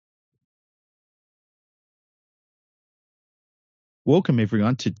Welcome,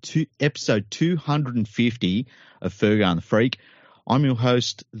 everyone, to episode 250 of Fergo and the Freak. I'm your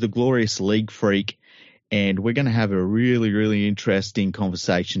host, the Glorious League Freak, and we're going to have a really interesting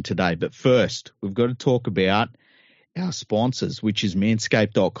conversation today. But first, we've got to talk about our sponsors, which is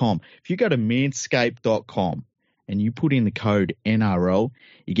manscaped.com. If you go to manscaped.com and you put in the code NRL,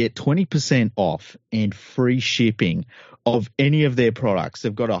 you get 20% off and free shipping of any of their products.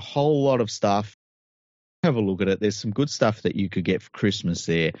 They've got a whole lot of stuff. Have a look at it. There's some good stuff that you could get for Christmas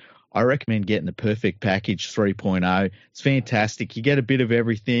there. I recommend getting the Perfect Package 3.0. It's fantastic. You get a bit of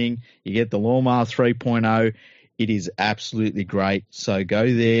everything. You get the Lawnmower 3.0. It is absolutely great. So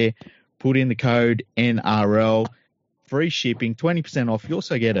go there, put in the code NRL, free shipping, 20% off. You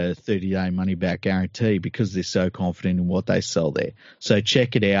also get a 30-day money-back guarantee because they're so confident in what they sell there. So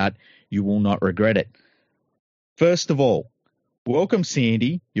check it out. You will not regret it. First of all, welcome,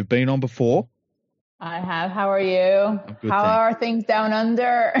 Sandy. You've been on before. I have. How are you? Good, How are things down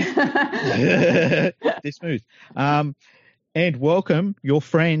under? They're smooth. And welcome your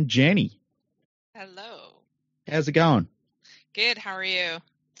friend Jenny. Hello. How's it going? Good. How are you?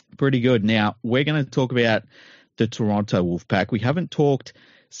 Pretty good. Now, we're going to talk about the Toronto Wolfpack. We haven't talked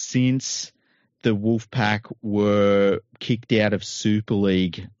since the Wolfpack were kicked out of Super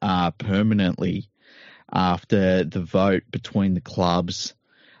League permanently after the vote between the clubs.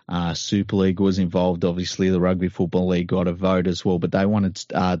 Super League was involved. Obviously, the Rugby Football League got a vote as well, but they wanted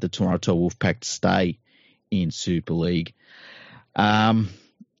the Toronto Wolfpack to stay in Super League.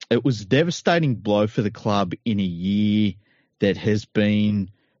 It was a devastating blow for the club in a year that has been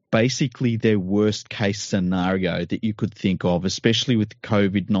basically their worst case scenario that you could think of, especially with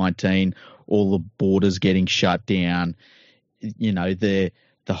COVID-19, all the borders getting shut down. You know, the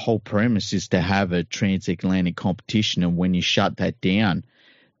whole premise is to have a transatlantic competition, and when you shut that down,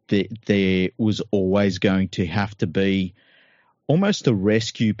 there was always going to have to be almost a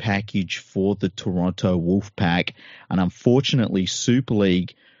rescue package for the Toronto Wolfpack. And unfortunately, Super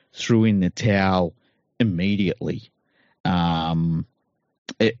League threw in the towel immediately.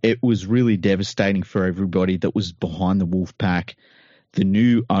 It was really devastating for everybody that was behind the Wolfpack. The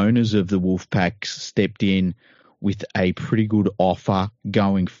new owners of the Wolfpack stepped in with a pretty good offer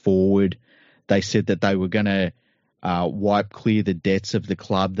going forward. They said that they were going to wipe clear the debts of the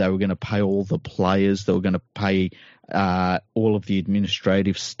club. They were going to pay all the players. They were going to pay all of the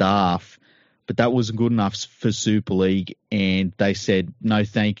administrative staff. But that wasn't good enough for Super League, and they said, no,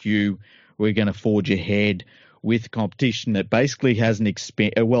 thank you. We're going to forge ahead with competition that basically hasn't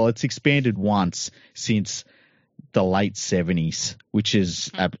expanded. Well, it's expanded once since the late 70s, which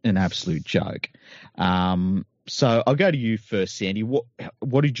is an absolute joke. So I'll go to you first, Sandy.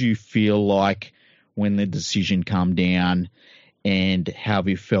 What did you feel like when the decision come down, and how have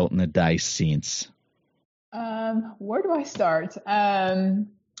you felt in the days since? Where do I start? I'm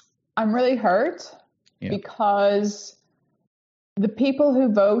really hurt because the people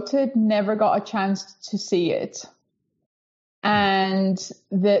who voted never got a chance to see it. And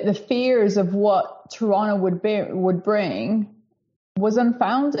the fears of what Toronto would bring was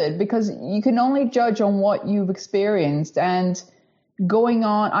unfounded, because you can only judge on what you've experienced. And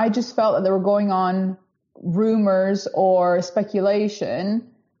I just felt that there were going on rumors or speculation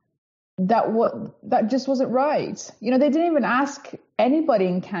that just wasn't right. You know, they didn't even ask anybody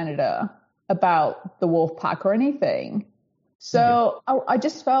in Canada about the Wolfpack or anything. So I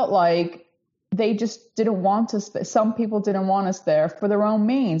just felt like they just didn't want us. Some people didn't want us there for their own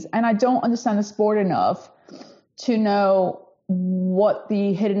means. And I don't understand the sport enough to know what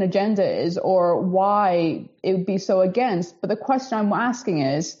the hidden agenda is or why it would be so against. But the question I'm asking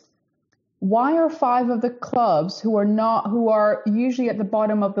is, why are 5 of the clubs who are usually at the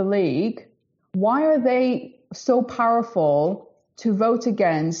bottom of the league, why are they so powerful to vote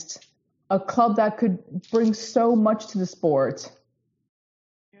against a club that could bring so much to the sport?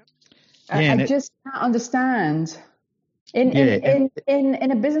 I just can't understand. In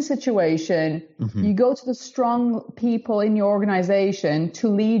a business situation, you go to the strong people in your organization to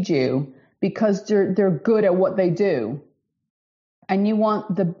lead you because they're good at what they do, and you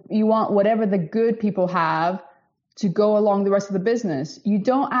want whatever the good people have to go along the rest of the business. You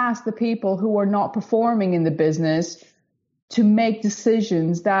don't ask the people who are not performing in the business to make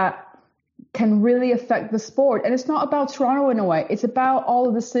decisions that can really affect the sport. And it's not about Toronto in a way. It's about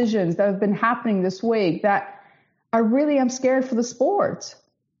all the decisions that have been happening this week that I really am scared for the sport.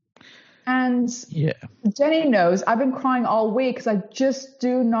 And Jenny knows I've been crying all week because I just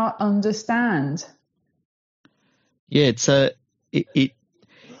do not understand. Yeah, it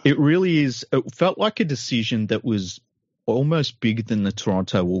really is. It felt like a decision that was almost bigger than the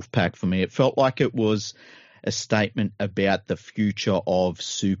Toronto Wolfpack for me. It felt like it was a statement about the future of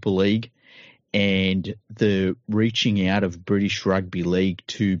Super League and the reaching out of British Rugby League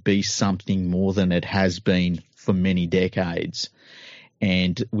to be something more than it has been for many decades.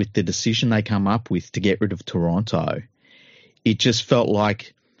 And with the decision they come up with to get rid of Toronto, it just felt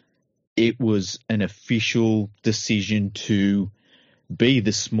like it was an official decision to be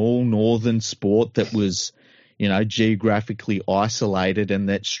the small northern sport that was, geographically isolated and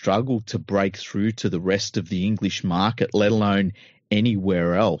that struggled to break through to the rest of the English market, let alone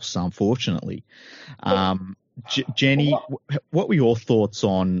anywhere else, unfortunately. Jenny, what were your thoughts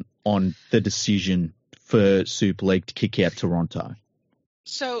on the decision for Super League to kick out Toronto?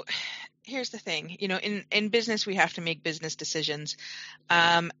 So here's the thing, in business, we have to make business decisions.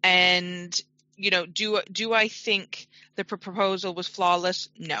 And, do I think the proposal was flawless?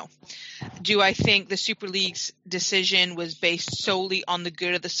 No. Do I think the Super League's decision was based solely on the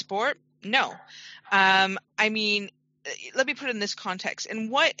good of the sport? No. Let me put it in this context. In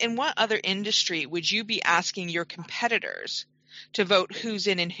what other industry would you be asking your competitors to vote who's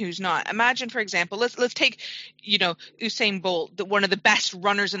in and who's not? Imagine, for example, let's take, Usain Bolt, one of the best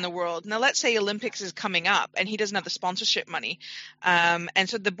runners in the world. Now, let's say Olympics is coming up and he doesn't have the sponsorship money. And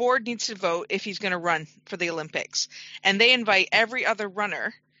so the board needs to vote if he's going to run for the Olympics. And they invite every other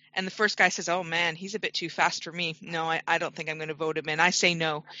runner. And the first guy says, oh, man, he's a bit too fast for me. No, I don't think I'm going to vote him in. I say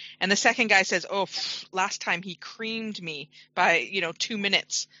no. And the second guy says, oh, last time he creamed me by, 2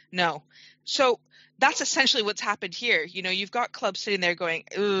 minutes. No. So that's essentially what's happened here. You've got clubs sitting there going,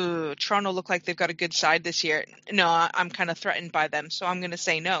 ooh, Toronto look like they've got a good side this year. No, I'm kind of threatened by them, so I'm going to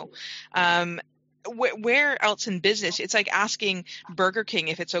say no. Where else in business? It's like asking Burger King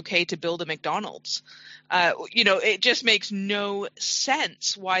if it's okay to build a McDonald's. It just makes no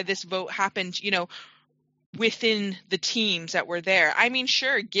sense why this vote happened, within the teams that were there. I mean,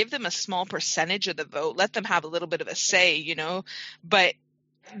 sure, give them a small percentage of the vote. Let them have a little bit of a say, but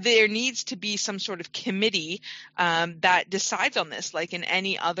there needs to be some sort of committee that decides on this, like in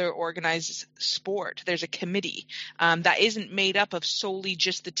any other organized sport. There's a committee that isn't made up of solely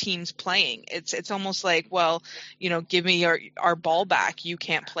just the teams playing. It's almost like, well, give me our ball back. You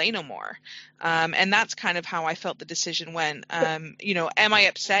can't play no more. And that's kind of how I felt the decision went. Am I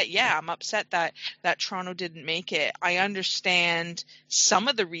upset? Yeah, I'm upset that Toronto didn't make it. I understand some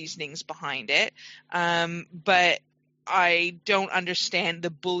of the reasonings behind it, but I don't understand the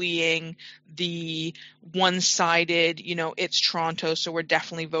bullying, the one-sided, it's Toronto, so we're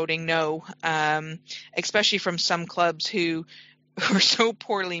definitely voting no, especially from some clubs who are so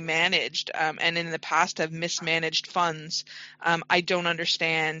poorly managed and in the past have mismanaged funds. I don't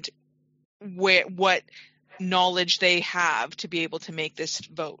understand what knowledge they have to be able to make this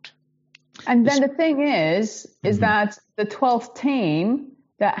vote. And then the thing is that the 12th team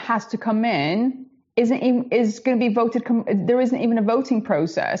that has to come in is going to be voted. There isn't even a voting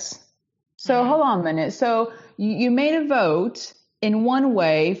process. So hold on a minute. So you made a vote in one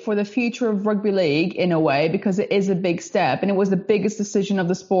way for the future of rugby league in a way, because it is a big step. And it was the biggest decision of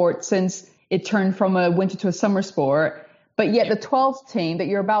the sport since it turned from a winter to a summer sport. But yet the 12th team that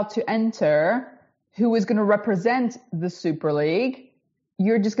you're about to enter, who is going to represent the Super League,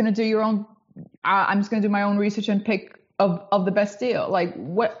 you're just going to do your own. I'm just going to do my own research and pick of the best deal. Like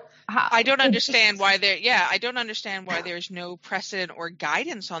what? I don't understand why I don't understand why there's no precedent or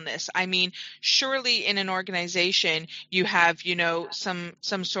guidance on this. I mean, surely in an organization you have, some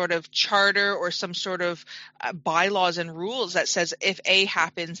sort of charter or some sort of bylaws and rules that says if A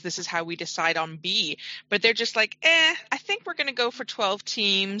happens, this is how we decide on B. But they're just like, I think we're going to go for 12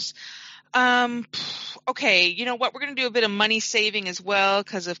 teams. Okay, you know what? We're going to do a bit of money saving as well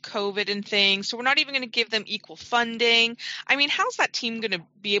because of COVID and things. So we're not even going to give them equal funding. I mean, how's that team going to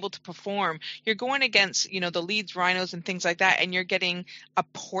be able to perform? You're going against, the Leeds Rhinos and things like that, and you're getting a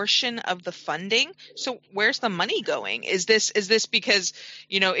portion of the funding. So where's the money going? Is this because,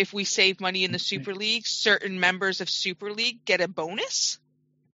 if we save money in the Super League, certain members of Super League get a bonus?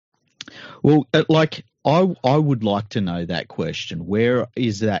 Well, I would like to know that question. Where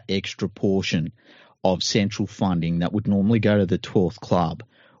is that extra portion of central funding that would normally go to the 12th club?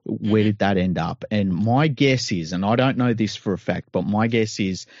 Where did that end up? And my guess is, and I don't know this for a fact, but my guess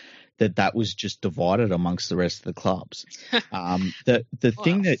is that was just divided amongst the rest of the clubs. The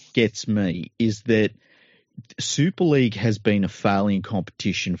thing that gets me is that Super League has been a failing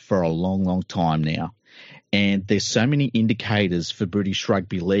competition for a long, long time now. And there's so many indicators for British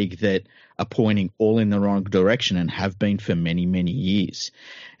Rugby League that are pointing all in the wrong direction and have been for many, many years.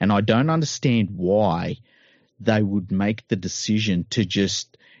 And I don't understand why they would make the decision to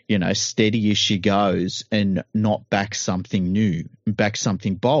just, steady as she goes and not back something new, back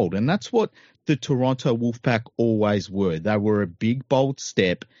something bold. And that's what the Toronto Wolfpack always were. They were a big, bold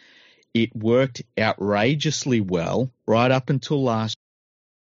step. It worked outrageously well right up until last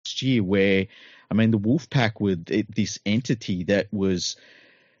year where, the Wolfpack were this entity that was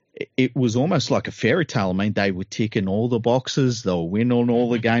almost like a fairy tale. They were ticking all the boxes. They were winning all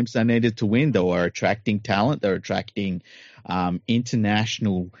the games they needed to win. They were attracting talent. They were attracting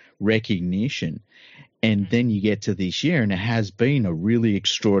international recognition. And then you get to this year, and it has been a really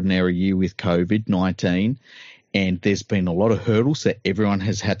extraordinary year with COVID-19. And there's been a lot of hurdles that everyone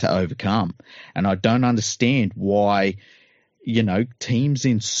has had to overcome. And I don't understand why, teams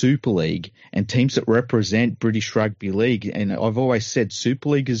in Super League and teams that represent British Rugby League, and I've always said Super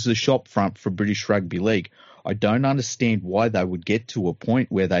League is the shop front for British Rugby League. I don't understand why they would get to a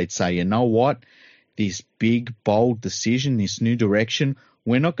point where they'd say, you know what, this big, bold decision, this new direction,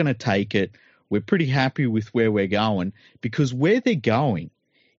 we're not going to take it. We're pretty happy with where we're going, because where they're going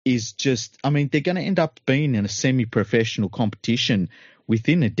is just, they're going to end up being in a semi-professional competition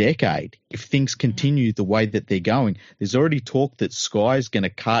within a decade if things continue the way that they're going. There's already talk that Sky is going to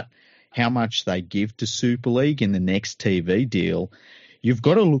cut how much they give to Super League in the next TV deal. You've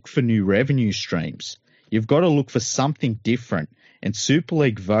got to look for new revenue streams. You've got to look for something different. And Super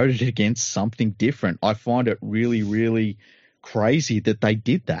League voted against something different. I find it really, really crazy that they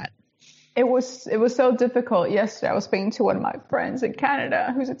did that. It was so difficult. Yesterday, I was speaking to one of my friends in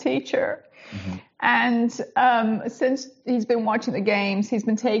Canada who's a teacher. And since he's been watching the games, he's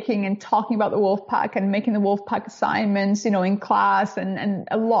been taking and talking about the Wolfpack and making the Wolfpack assignments, in class. And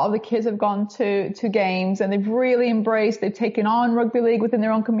a lot of the kids have gone to games, and they've really embraced, they've taken on rugby league within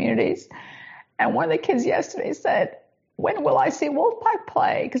their own communities. And one of the kids yesterday said, when will I see Wolfpack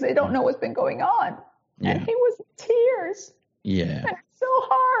play? Because they don't know what's been going on. Yeah. And he was in tears. Yeah. And it's so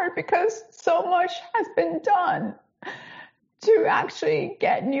hard because so much has been done to actually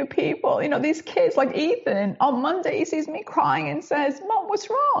get new people. These kids like Ethan, on Monday, he sees me crying and says, Mom, what's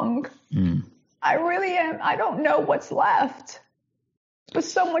wrong? I really am. I don't know what's left. But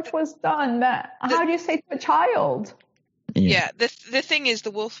so much was done that, how do you say to a child? Yeah, the thing is,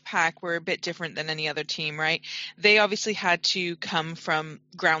 the Wolfpack were a bit different than any other team, right? They obviously had to come from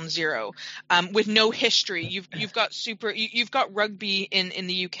ground zero, with no history. You've got rugby in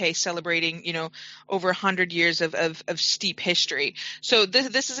the UK celebrating, over 100 years of steep history. So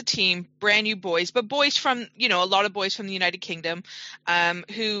this is a team, brand new boys, but boys from, a lot of boys from the United Kingdom,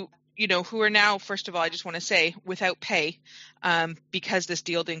 who are now, first of all, I just want to say, without pay, because this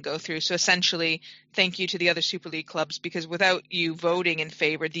deal didn't go through. So essentially, thank you to the other Super League clubs, because without you voting in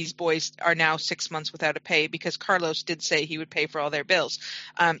favor, these boys are now 6 months without a pay, because Carlos did say he would pay for all their bills.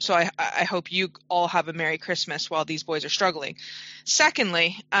 So I hope you all have a Merry Christmas while these boys are struggling.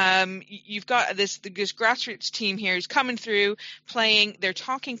 Secondly, you've got this grassroots team here who's coming through, playing. They're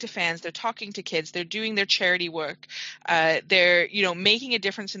talking to fans. They're talking to kids. They're doing their charity work. They're, making a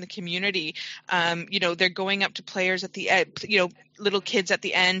difference in the community. They're going up to players at the end, little kids at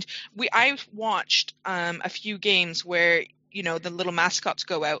the end. I watched a few games where the little mascots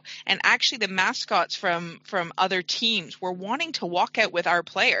go out, and actually the mascots from other teams were wanting to walk out with our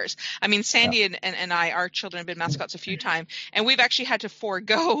players. Sandy and I, our children have been mascots a few times, and we've actually had to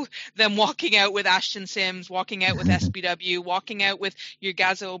forego them walking out with Ashton Sims, walking out with SBW, walking out with your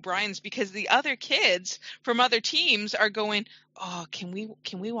Gaza O'Briens, because the other kids from other teams are going, oh, can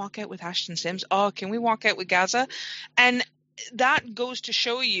we walk out with Ashton Sims? Oh, can we walk out with Gaza? And that goes to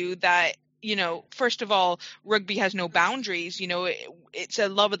show you that, first of all, rugby has no boundaries. It's a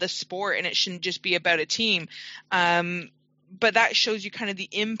love of the sport, and it shouldn't just be about a team. But that shows you kind of the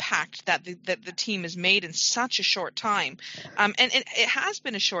impact that the team has made in such a short time. And it has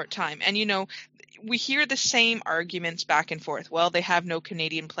been a short time. And, we hear the same arguments back and forth. Well, they have no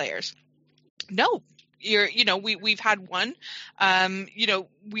Canadian players. No. We've had one.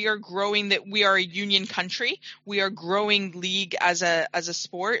 We are growing. That we are a union country. We are growing league as a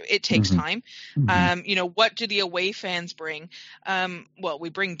sport. It takes time. What do the away fans bring? Well, we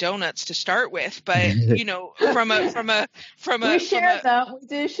bring donuts to start with, but we share them. We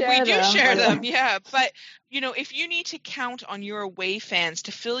do share them. Yeah, but if you need to count on your away fans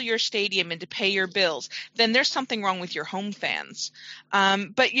to fill your stadium and to pay your bills, then there's something wrong with your home fans.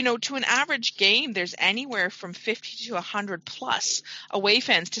 But to an average game, there's anywhere from 50 to 100 plus away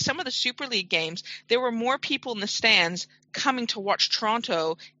fans. To some of the Super League games, there were more people in the stands coming to watch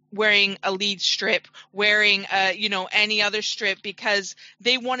Toronto wearing a lead strip, wearing any other strip, because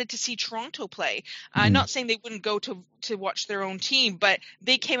they wanted to see Toronto play. Not saying they wouldn't go to watch their own team, but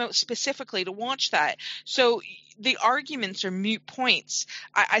they came out specifically to watch that. So the arguments are moot points.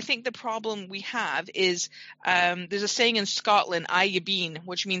 I think the problem we have is there's a saying in Scotland, "Aye you been,"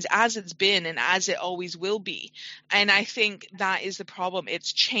 which means as it's been and as it always will be. And I think that is the problem.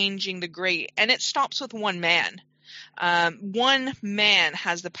 It's changing the great, and it stops with one man. One man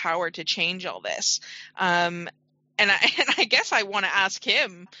has the power to change all this. And I guess I want to ask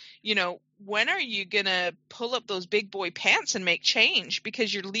him, when are you going to pull up those big boy pants and make change?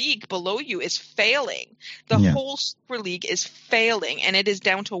 Because your league below you is failing. The whole Super League is failing, and it is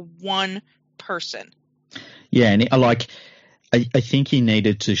down to one person. Yeah, and I think he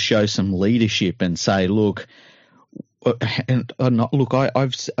needed to show some leadership and say, look,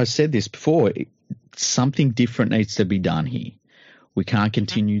 I've said this before, something different needs to be done here. We can't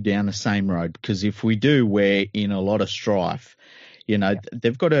continue down the same road, because if we do, we're in a lot of strife.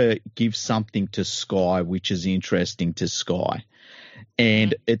 They've got to give something to Sky, which is interesting to Sky.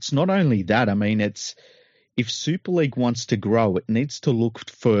 And it's not only that. I mean, if Super League wants to grow, it needs to look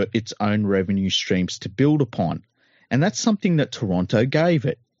for its own revenue streams to build upon. And that's something that Toronto gave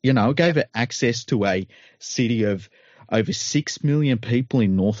it. Gave it access to a city of over 6 million people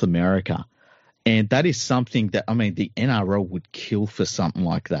in North America. And that is something that, the NRL would kill for something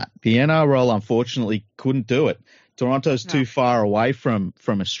like that. The NRL, unfortunately, couldn't do it. Toronto's too far away from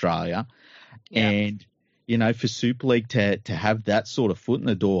Australia. Yeah. And, for Super League to have that sort of foot in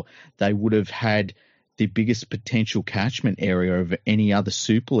the door, they would have had the biggest potential catchment area of any other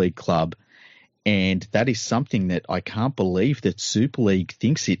Super League club. And that is something that I can't believe that Super League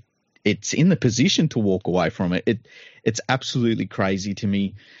thinks it's in the position to walk away from it. It's absolutely crazy to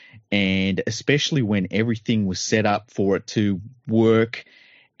me. And especially when everything was set up for it to work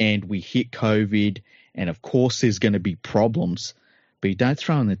and we hit COVID, and of course there's going to be problems, but you don't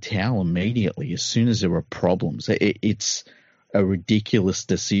throw in the towel immediately as soon as there are problems. It's a ridiculous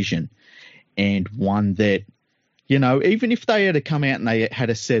decision, and one that, even if they had to come out and they had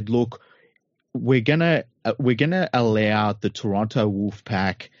to said, look, we're gonna allow the Toronto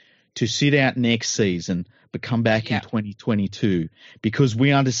Wolfpack to sit out next season but come back in 2022, because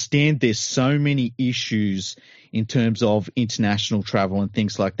we understand there's so many issues in terms of international travel and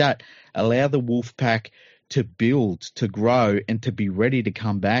things like that. Allow the Wolfpack to build, to grow, and to be ready to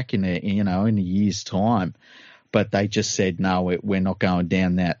come back in a year's time. But they just said, no, we're not going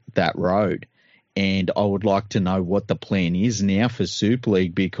down that road. And I would like to know what the plan is now for Super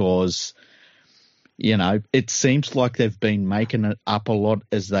League, because it seems like they've been making it up a lot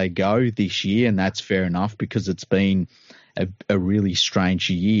as they go this year, and that's fair enough because it's been a really strange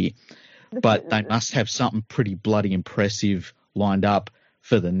year. But they must have something pretty bloody impressive lined up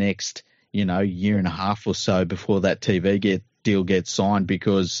for the next, year and a half or so before that TV deal gets signed,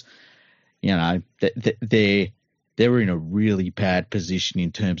 because, they're in a really bad position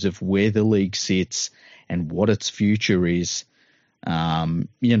in terms of where the league sits and what its future is.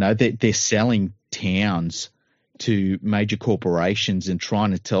 They're selling towns to major corporations and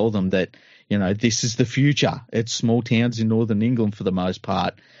trying to tell them that, this is the future. It's small towns in Northern England for the most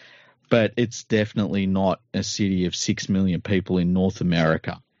part, but it's definitely not a city of 6 million people in North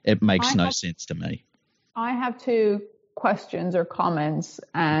America. It makes no sense to me. I have two questions or comments,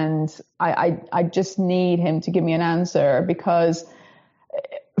 and I just need him to give me an answer, because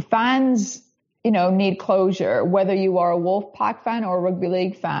fans, need closure, whether you are a Wolfpack fan or a Rugby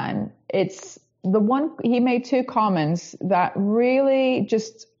League fan. It's the one, he made two comments that really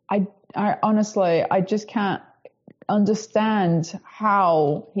just, I honestly, I just can't understand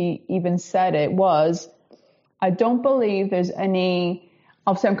how he even said it. Was, I don't believe there's any,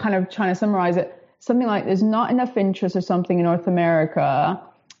 obviously I'm kind of trying to summarize it, something like there's not enough interest or something in North America,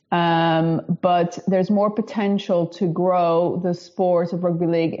 but there's more potential to grow the sport of rugby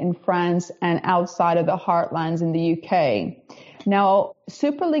league in France and outside of the heartlands in the UK. Now,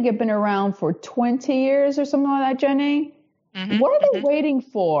 Super League have been around for 20 years or something like that, Jenny. Mm-hmm, what are they waiting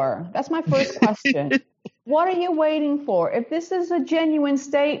for? That's my first question. What are you waiting for? If this is a genuine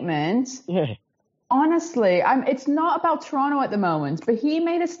statement, honestly, it's not about Toronto at the moment, but he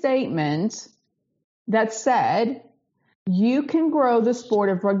made a statement that said you can grow the sport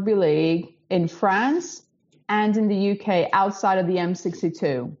of rugby league in France and in the UK outside of the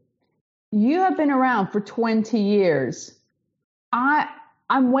M62. You have been around for 20 years.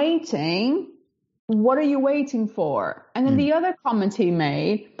 I'm waiting. What are you waiting for? And then the other comment he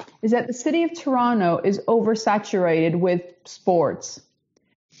made is that the city of Toronto is oversaturated with sports.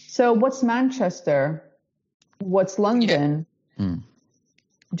 So what's Manchester? What's London? Yeah.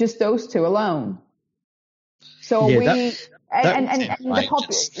 Just those two alone. So it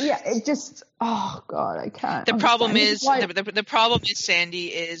just, Oh God, I can't. The problem is, the problem is, Sandy,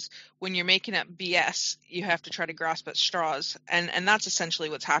 is when you're making up BS, you have to try to grasp at straws, and that's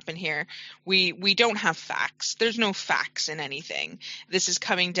essentially what's happened here. We don't have facts. There's no facts in anything. This is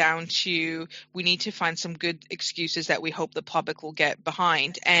coming down to, we need to find some good excuses that we hope the public will get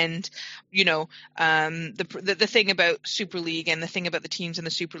behind. And the thing about Super League and the thing about the teams in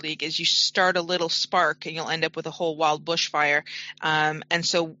the Super League is you start a little spark and you'll end up with a whole wild bushfire. And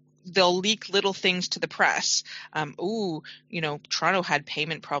so they'll leak little things to the press. Toronto had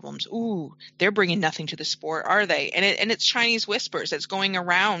payment problems. They're bringing nothing to the sport, are they? And it's Chinese whispers. It's going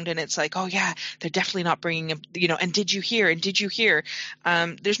around, and it's like, oh yeah, they're definitely not bringing and did you hear? And did you hear?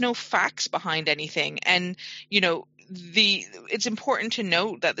 There's no facts behind anything. And, it's important to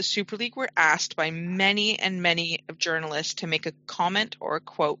note that the Super League were asked by many and many of journalists to make a comment or a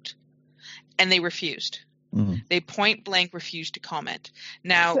quote, and they refused. Mm-hmm. They point blank refused to comment.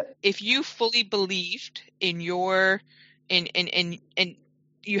 Now, if you fully believed in and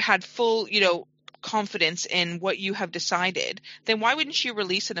you had full, confidence in what you have decided, then why wouldn't you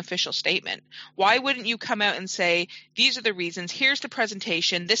release an official statement? Why wouldn't you come out and say, these are the reasons, here's the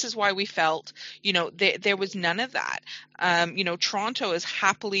presentation, this is why we felt, there was none of that. Toronto is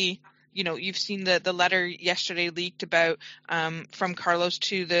happily, you've seen the letter yesterday leaked about from Carlos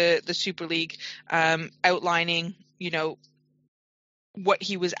to the Super League outlining, what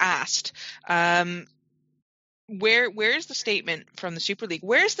he was asked. Where's the statement from the Super League?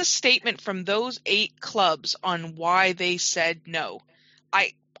 Where's the statement from those 8 clubs on why they said no?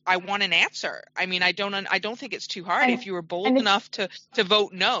 I want an answer. I mean, I don't think it's too hard if you were bold enough to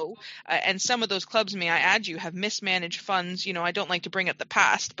vote no. And some of those clubs, may I add you, have mismanaged funds. I don't like to bring up the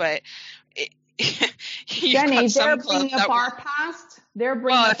past, but Jenny, they're bringing up our past. They're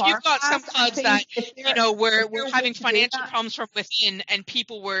bringing up our past. If you've got some clubs that we're having financial problems from within, and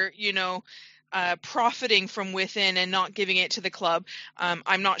people were profiting from within and not giving it to the club,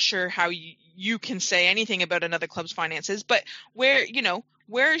 I'm not sure how you can say anything about another club's finances. But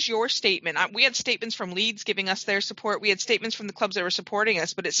where's your statement? We had statements from Leeds giving us their support. We had statements from the clubs that were supporting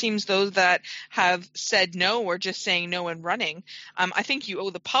us, but it seems those that have said no or just saying no and running. I think you owe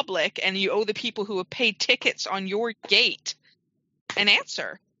the public and you owe the people who have paid tickets on your gate an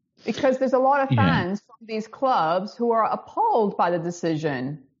answer. Because there's a lot of fans from these clubs who are appalled by the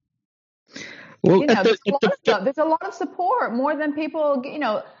decision. Well, there's a lot of support, more than people,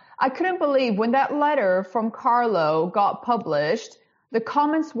 I couldn't believe when that letter from Carlo got published, the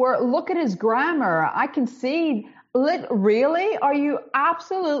comments were, look at his grammar. I can see, really? Are you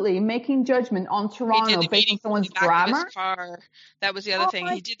absolutely making judgment on Toronto based on someone's grammar? That was the other thing.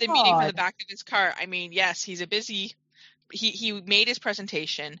 He did the meeting from the back of his car. I mean, yes, he's he made his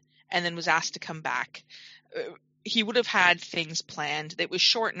presentation and then was asked to come back. He would have had things planned. It was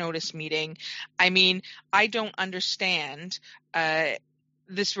short notice meeting. I mean, I don't understand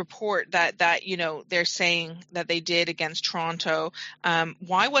this report that they're saying that they did against Toronto.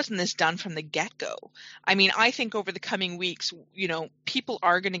 Why wasn't this done from the get-go? I mean, I think over the coming weeks, people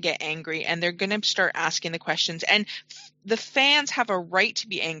are going to get angry and they're going to start asking the questions. And the fans have a right to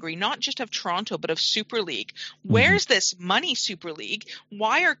be angry, not just of Toronto, but of Super League. Where's this money, Super League?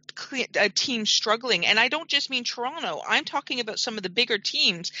 Why are teams struggling? And I don't just mean Toronto. I'm talking about some of the bigger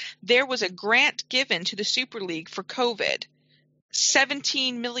teams. There was a grant given to the Super League for COVID.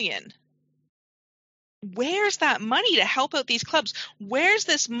 17 million. Where's that money to help out these clubs? Where's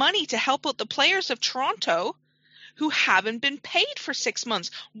this money to help out the players of Toronto who haven't been paid for 6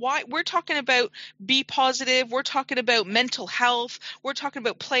 months? Why? We're talking about be positive. We're talking about mental health. We're talking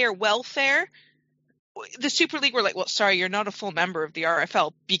about player welfare. The Super League were like, well, sorry, you're not a full member of the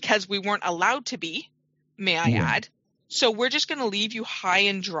RFL because we weren't allowed to be, may I add. So we're just going to leave you high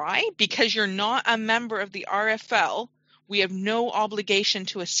and dry because you're not a member of the RFL. We have no obligation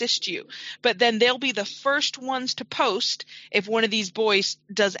to assist you. But then they'll be the first ones to post if one of these boys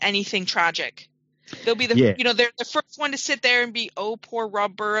does anything tragic. They'll be they're the first one to sit there and be, oh, poor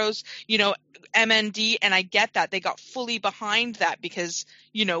Rob Burrows, MND. And I get that. They got fully behind that because,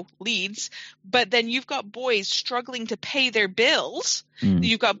 Leeds. But then you've got boys struggling to pay their bills.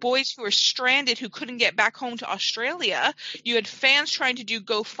 You've got boys who are stranded who couldn't get back home to Australia. You had fans trying to do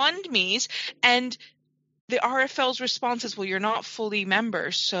GoFundMes, and the RFL's response is, well, you're not fully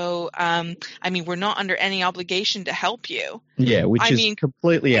members, so we're not under any obligation to help you. Yeah, which is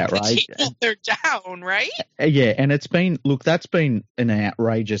completely outrageous. They're down, right? Yeah, and that's been an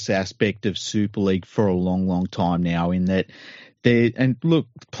outrageous aspect of Super League for a long, long time now, in that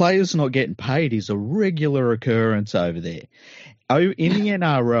players not getting paid is a regular occurrence over there. In the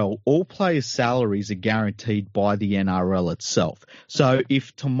NRL, all players' salaries are guaranteed by the NRL itself. So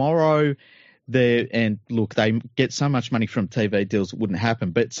if tomorrow And look, they get so much money from TV deals, it wouldn't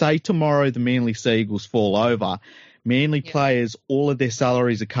happen. But say tomorrow the Manly Sea Eagles fall over, Manly players, all of their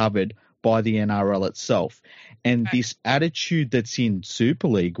salaries are covered by the NRL itself. And this attitude that's in Super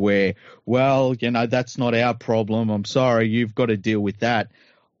League where, well, that's not our problem. I'm sorry, you've got to deal with that.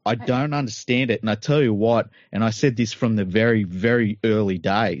 I don't understand it. And I tell you what, and I said this from the very, very early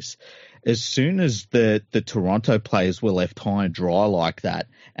days, as soon as the Toronto players were left high and dry like that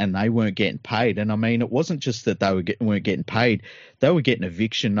and they weren't getting paid, and I mean, it wasn't just that they weren't getting paid, they were getting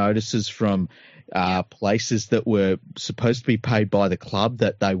eviction notices from places that were supposed to be paid by the club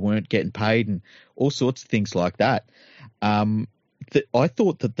that they weren't getting paid and all sorts of things like that. I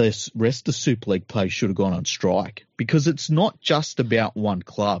thought that the rest of Super League players should have gone on strike because it's not just about one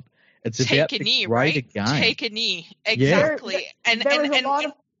club. It's about the greater game. Take a knee. Exactly. Yeah. There was a lot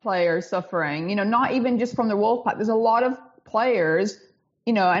of players suffering, not even just from the Wolfpack. There's a lot of players,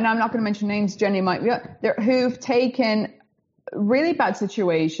 and I'm not going to mention names, Jenny might be there, who've taken really bad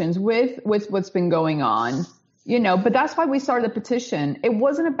situations with what's been going on, but that's why we started the petition. It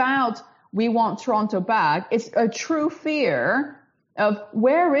wasn't about we want Toronto back. It's a true fear of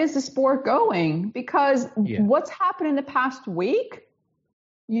where is the sport going? Because what's happened in the past week,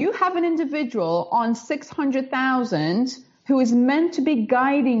 you have an individual on 600,000 who is meant to be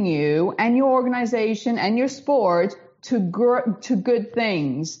guiding you and your organization and your sport to good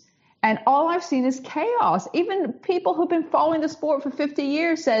things. And all I've seen is chaos. Even people who've been following the sport for 50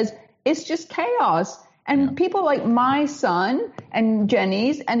 years says it's just chaos. And people like my son and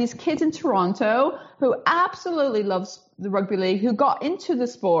Jenny's and these kids in Toronto who absolutely loves the rugby league, who got into the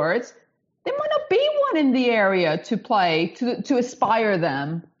sports, there might not be one in the area to play, to aspire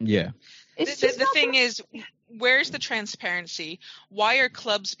them. Yeah. It's the thing is, where's the transparency? Why are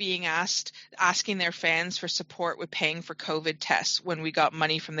clubs being asking their fans for support with paying for COVID tests when we got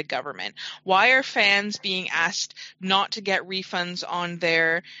money from the government? Why are fans being asked not to get refunds on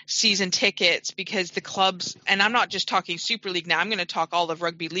their season tickets because the clubs, and I'm not just talking Super League now, I'm going to talk all of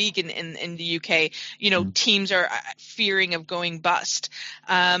rugby league in the UK, teams are fearing of going bust.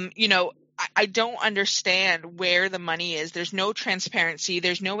 I don't understand where the money is. There's no transparency.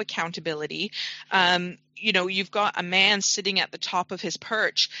 There's no accountability. You've got a man sitting at the top of his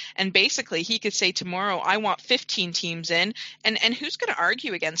perch, and basically he could say tomorrow, I want 15 teams in, and who's going to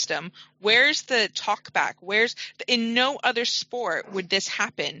argue against him? Where's the talk back? In no other sport would this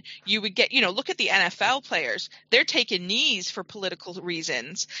happen. You would get, look at the NFL players. They're taking knees for political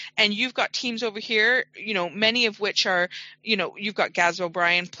reasons. And you've got teams over here, many of which are, you've got Gaz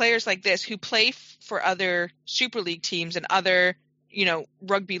O'Brien, players like this who play for other Super League teams and other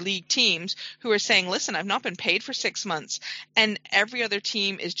rugby league teams who are saying, listen, I've not been paid for 6 months. And every other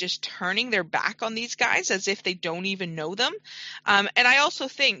team is just turning their back on these guys as if they don't even know them. And I also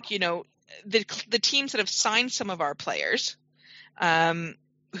think, the teams that have signed some of our players,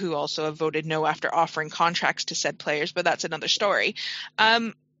 who also have voted no after offering contracts to said players, but that's another story.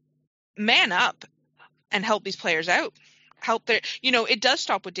 Man up and help these players out. Help their, it does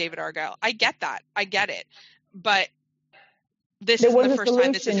stop with David Argyle. I get that. I get it. But this isn't the first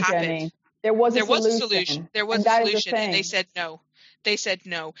time this has happened. Jenny. There was a solution. There was a solution, and they said no. They said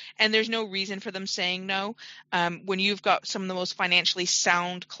no, and there's no reason for them saying no. When you've got some of the most financially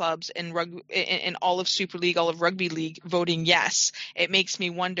sound clubs in all of Super League, all of Rugby League voting yes, it makes me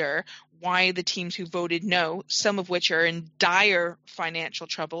wonder why the teams who voted no, some of which are in dire financial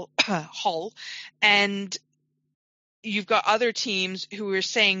trouble, Hull, and you've got other teams who are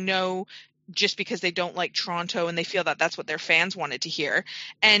saying no just because they don't like Toronto and they feel that that's what their fans wanted to hear.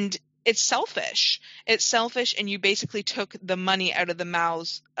 And it's selfish. It's selfish, and you basically took the money out of the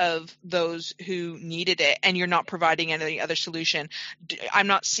mouths of those who needed it, and you're not providing any other solution. I'm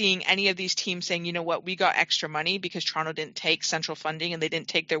not seeing any of these teams saying, you know what, we got extra money because Toronto didn't take central funding and they didn't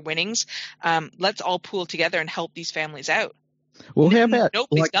take their winnings. Let's all pool together and help these families out. Well, how about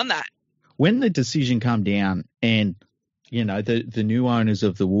nobody's done that? When the decision come down and the new owners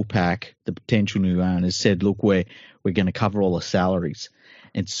of the Wolfpack, the potential new owners, said, look, we're going to cover all the salaries.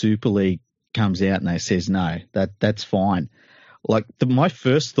 And Super League comes out and they says, no, that's fine. My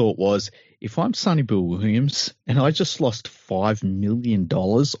first thought was, if I'm Sonny Bill Williams and I just lost $5 million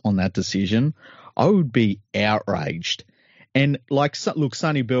on that decision, I would be outraged. And look,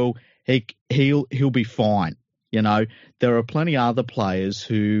 Sonny Bill, he'll be fine. There are plenty of other players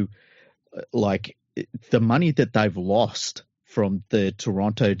who, the money that they've lost from the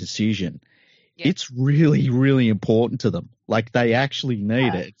Toronto decision it's really, really important to them. Like, they actually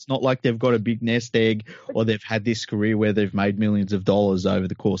need it. It's not like they've got a big nest egg or they've had this career where they've made millions of dollars over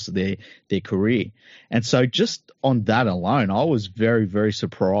the course of their career. And so just on that alone, I was very, very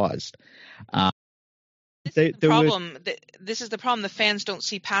surprised. This is the problem. This is the problem. The fans don't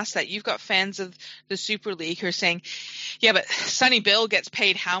see past that. You've got fans of the Super League who are saying, yeah, but Sonny Bill gets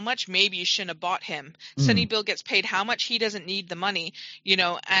paid how much? Maybe you shouldn't have bought him. Sonny Bill gets paid how much? He doesn't need the money,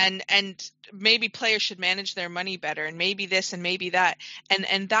 and maybe players should manage their money better, and maybe this and maybe that.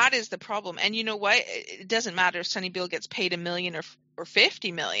 And that is the problem. And you know what? It doesn't matter if Sonny Bill gets paid $1 million or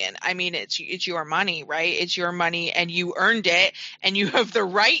 50 million. I mean, it's your money, right? It's your money, and you earned it, and you have the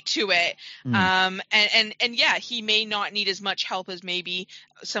right to it. And yeah, he may not need as much help as maybe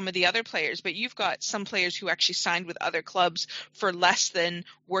some of the other players, but you've got some players who actually signed with other clubs for less than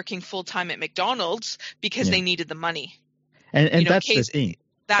working full time at McDonald's because they needed the money. And that's the thing.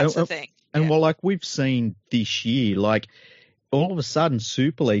 That's the thing. And well, like we've seen this year, like all of a sudden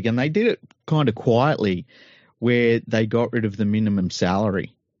Super League, and they did it kind of quietly, where they got rid of the minimum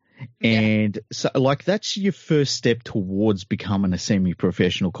salary. And so, like, that's your first step towards becoming a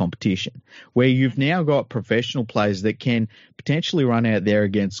semi-professional competition, where you've now got professional players that can potentially run out there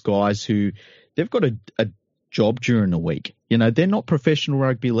against guys who they've got a job during the week. They're not professional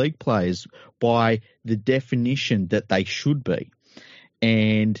rugby league players by the definition that they should be.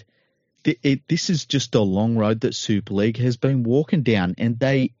 And this is just a long road that Super League has been walking down, and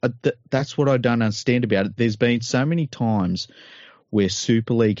that's what I don't understand about it. There's been so many times where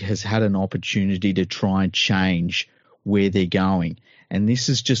Super League has had an opportunity to try and change where they're going, and this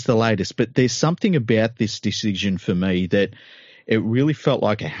is just the latest. But there's something about this decision for me that it really felt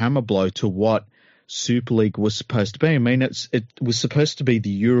like a hammer blow to what Super League was supposed to be. I mean, it was supposed to be the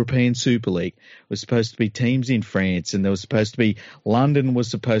European Super League. It was supposed to be teams in France, and there was supposed to be London was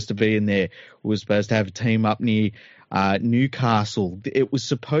supposed to be in there. We was supposed to have a team up near Newcastle. It was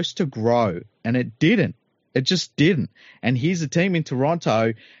supposed to grow, and it didn't. It just didn't. And here's a team in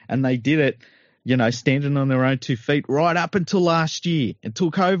Toronto, and they did it, standing on their own 2 feet right up until last year,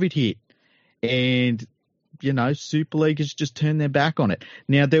 until COVID hit. And, Super League has just turned their back on it.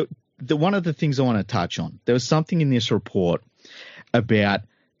 Now, one of the things I want to touch on, there was something in this report about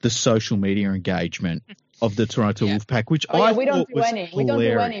the social media engagement of the Toronto Wolfpack, which we don't do any. We don't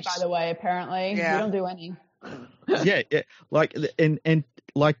do any, by the way, apparently. Yeah. We don't do any. Yeah. And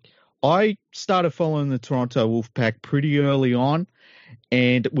I started following the Toronto Wolfpack pretty early on,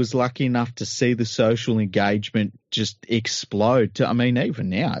 and was lucky enough to see the social engagement just explode. Even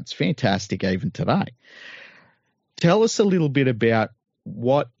now, it's fantastic even today. Tell us a little bit about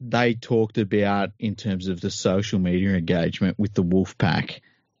what they talked about in terms of the social media engagement with the Wolfpack.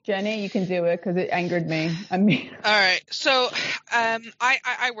 Jenny, you can do it because it angered me. All right. So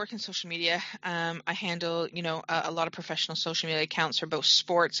I work in social media. I handle, a lot of professional social media accounts for both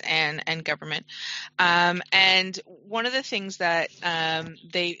sports and government. And one of the things that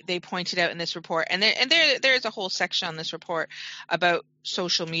they pointed out in this report, and there is a whole section on this report about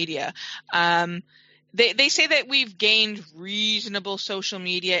social media. They say that we've gained reasonable social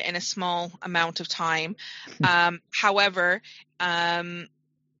media in a small amount of time. However,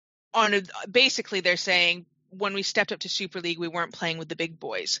 basically they're saying when we stepped up to Super League, we weren't playing with the big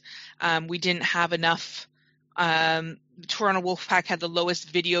boys. We didn't have enough. Toronto Wolfpack had the lowest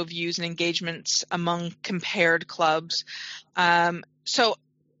video views and engagements among compared clubs. So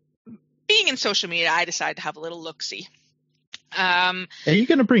being in social media, I decided to have a little look-see. Are you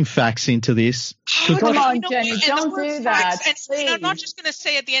going to bring facts into this? Come on, Jenny, don't do that. And I'm not just going to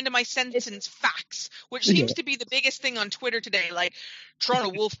say at the end of my sentence facts, which seems to be the biggest thing on Twitter today, like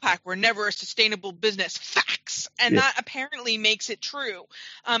Toronto Wolfpack, we're never a sustainable business, facts. And that apparently makes it true.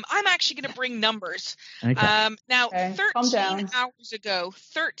 I'm actually going to bring numbers. Okay. Now, 13 hours ago,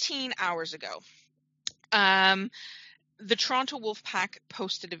 the Toronto Wolfpack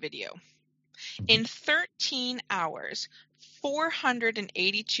posted a video. In 13 hours,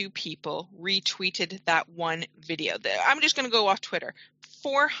 482 people retweeted that one video. I'm just going to go off Twitter.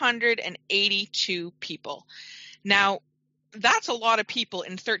 482 people. Now, that's a lot of people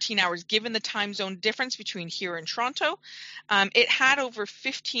in 13 hours, given the time zone difference between here and Toronto. It had over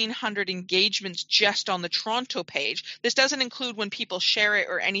 1,500 engagements just on the Toronto page. This doesn't include when people share it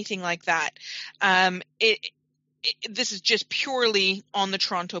or anything like that. This is just purely on the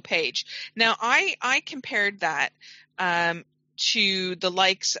Toronto page. Now, I compared that to the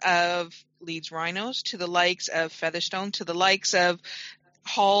likes of Leeds Rhinos, to the likes of Featherstone, to the likes of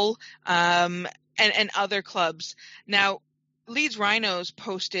Hull, and other clubs. Now, Leeds Rhinos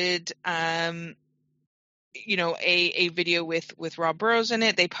posted a video with Rob Burrows in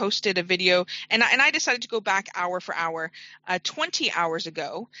it. They posted a video, and I decided to go back hour for hour. 20 hours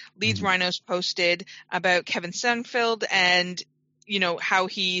ago, Leeds Rhinos posted about Kevin Sunfield and how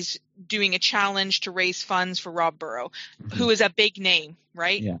he's doing a challenge to raise funds for Rob Burrow, who is a big name,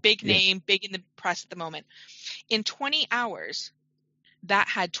 right? Yeah. Big name, big in the press at the moment. In 20 hours, that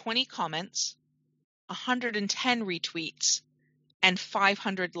had 20 comments, 110 retweets, and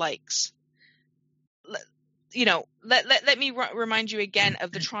 500 likes. Let me remind you again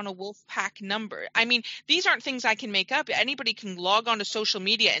of the Toronto Wolfpack number. I mean, these aren't things I can make up. Anybody can log on to social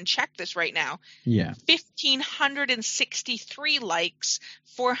media and check this right now. Yeah. 1,563 likes,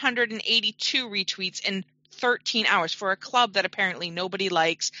 482 retweets in 13 hours for a club that apparently nobody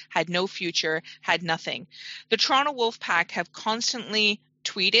likes, had no future, had nothing. The Toronto Wolfpack have constantly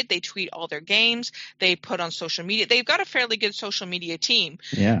tweeted. They tweet all their games. They put on social media. They've got a fairly good social media team.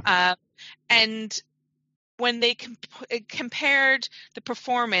 Yeah. And when they compared the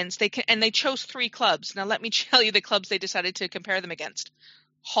performance, they chose 3 clubs. Now, let me tell you the clubs they decided to compare them against: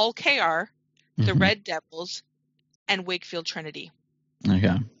 Hull KR, the Red Devils, and Wakefield Trinity.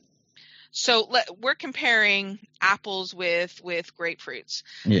 Okay. So we're comparing apples with grapefruits.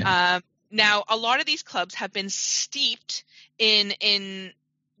 Yeah. Now, a lot of these clubs have been steeped in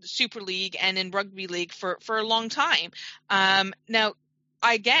Super League and in Rugby League for a long time. Now,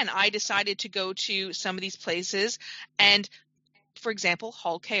 I decided to go to some of these places, and for example,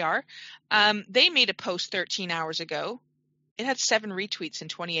 Hull KR, they made a post 13 hours55 It had 7 retweets and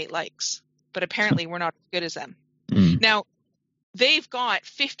 28 likes, but apparently we're not as good as them. Now, they've got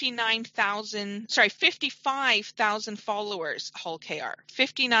 55,000 followers, Hull KR,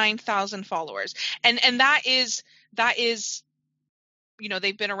 59,000 followers. And that is,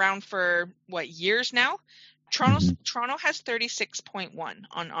 they've been around for years now. Toronto has 36.1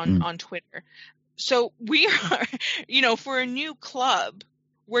 on Twitter. So we are, for a new club,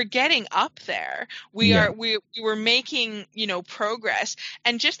 we're getting up there. We're making, progress.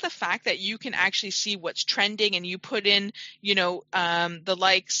 And just the fact that you can actually see what's trending, and you put in, the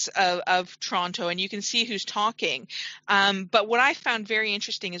likes of Toronto, and you can see who's talking. But what I found very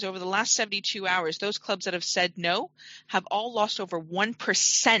interesting is over the last 72 hours, those clubs that have said no have all lost over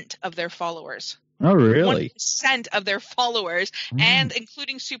 1% of their followers. Oh, really? 1% of their followers, and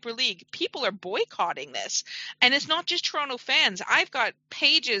including Super League. People are boycotting this. And it's not just Toronto fans. I've got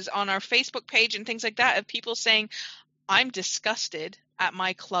pages on our Facebook page and things like that of people saying, I'm disgusted at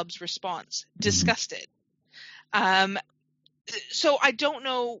my club's response. Disgusted. So I don't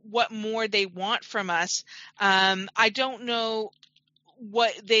know what more they want from us. I don't know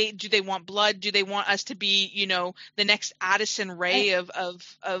what do they want blood? Do they want us to be, the next Addison Rae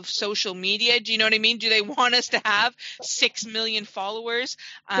of social media? Do you know what I mean? Do they want us to have 6 million followers?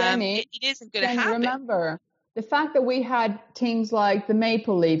 Jenny, it isn't going to happen. Remember, the fact that we had teams like the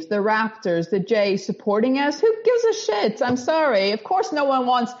Maple Leafs, the Raptors, the Jays supporting us, who gives a shit? I'm sorry. Of course, no one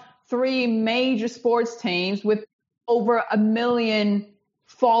wants 3 major sports teams with over 1 million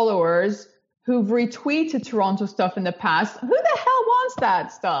followers who've retweeted Toronto stuff in the past. Who the hell wants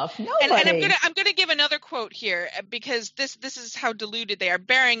that stuff? Nobody. And I'm gonna give another quote here, because this is how deluded they are,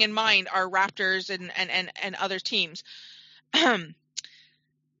 bearing in mind our Raptors and other teams. The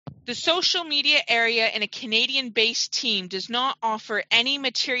social media area in a Canadian-based team does not offer any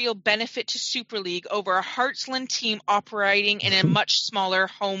material benefit to Super League over a Heartland team operating in a much smaller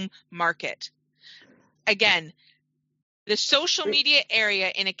home market. Again, the social media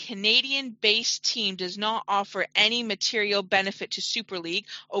area in a Canadian-based team does not offer any material benefit to Super League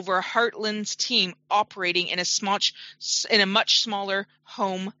over a Heartland's team operating in a much smaller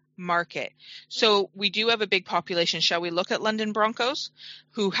home market. So we do have a big population. Shall we look at London Broncos,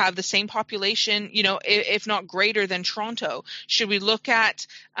 who have the same population, if not greater than Toronto? Should we look at,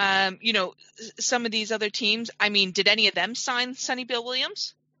 some of these other teams? I mean, did any of them sign Sonny Bill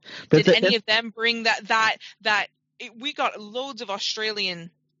Williams? Did any of them bring that? We got loads of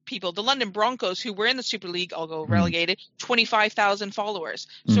Australian people. The London Broncos, who were in the Super League, although relegated, 25,000 followers.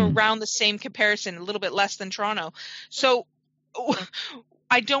 So around the same comparison, a little bit less than Toronto. So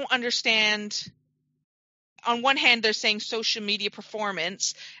I don't understand. On one hand, they're saying social media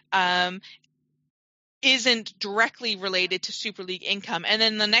performance isn't directly related to Super League income. And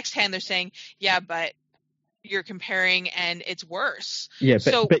then the next hand, they're saying, yeah, but you're comparing and it's worse. Yeah,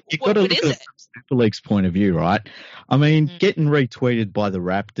 but you've got to look at Maple Leafs' point of view, right? I mean, getting retweeted by the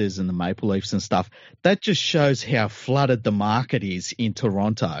Raptors and the Maple Leafs and stuff, that just shows how flooded the market is in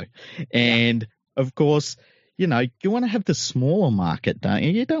Toronto. And of course, you want to have the smaller market, don't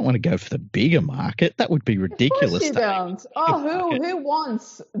you? You don't want to go for the bigger market. That would be ridiculous. Of course you don't. Oh, who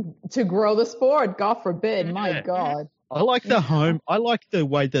wants to grow the sport? God forbid. Yeah. My God. I like the home. I like the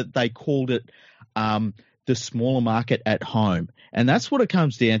way that they called it the smaller market at home. And that's what it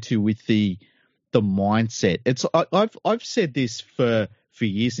comes down to with the mindset. It's I've said this for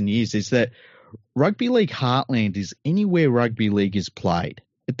years and years, is that rugby league heartland is anywhere rugby league is played.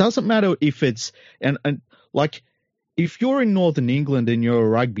 It doesn't matter if it's and like if you're in Northern England and you're a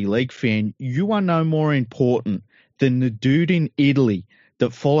rugby league fan, you are no more important than the dude in Italy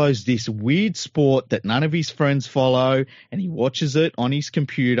that follows this weird sport that none of his friends follow, and he watches it on his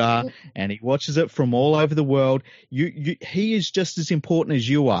computer and he watches it from all over the world. He is just as important as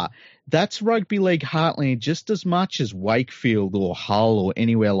you are. That's rugby league heartland just as much as Wakefield or Hull or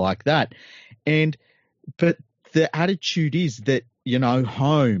anywhere like that. But the attitude is that,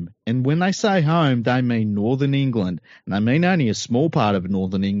 home. And when they say home, they mean Northern England. And they mean only a small part of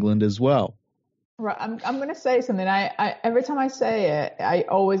Northern England as well. Right. I'm going to say something. I every time I say it, I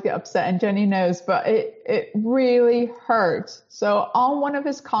always get upset, and Jenny knows, but it really hurts. So on one of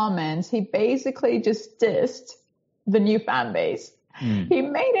his comments, he basically just dissed the new fan base. He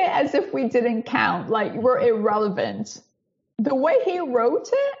made it as if we didn't count, like we're irrelevant. The way he wrote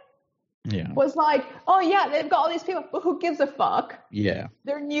it was like, oh yeah, they've got all these people, but who gives a fuck? Yeah.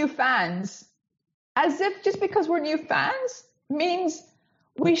 They're new fans. As if just because we're new fans means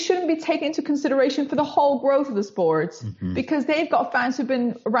we shouldn't be taken into consideration for the whole growth of the sport, because they've got fans who've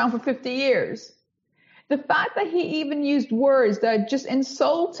been around for 50 years. The fact that he even used words that just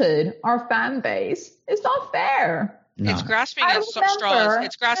insulted our fan base is not fair. No. It's grasping at straws.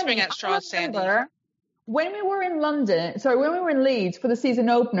 It's grasping at straws, Sandy. When we were in Leeds for the season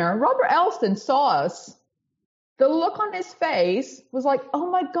opener, Robert Elston saw us. The look on his face was like, oh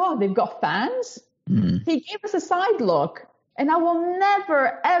my God, they've got fans? He gave us a side look. And I will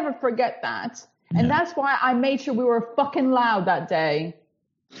never, ever forget that. And that's why I made sure we were fucking loud that day.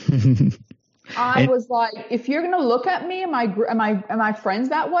 I was like, if you're going to look at me and my friends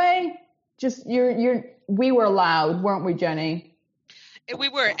that way, just we were loud, weren't we, Jenny? We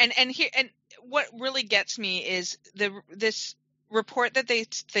were. And what really gets me is this report that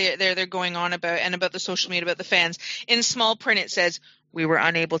they're going on about, and about the social media, about the fans. In small print, it says, we were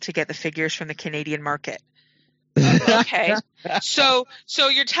unable to get the figures from the Canadian market. Okay. So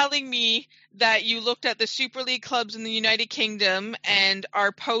you're telling me that you looked at the Super League clubs in the United Kingdom and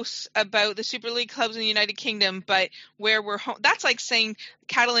our posts about the Super League clubs in the United Kingdom, but where we're home, that's like saying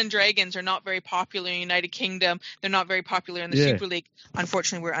Catalan Dragons are not very popular in the United Kingdom. They're not very popular in the Super League.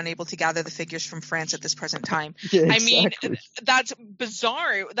 Unfortunately, we're unable to gather the figures from France at this present time. Yeah, exactly. I mean, that's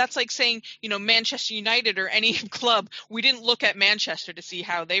bizarre. That's like saying, Manchester United or any club. We didn't look at Manchester to see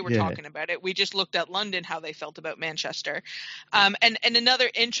how they were talking about it. We just looked at London, how they felt about Manchester. And another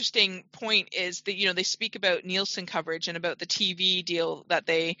interesting point is that, they speak about Nielsen coverage and about the TV deal that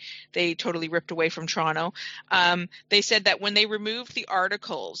they totally ripped away from Toronto. They said that when they removed the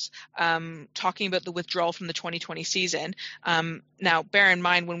articles talking about the withdrawal from the 2020 season, now bear in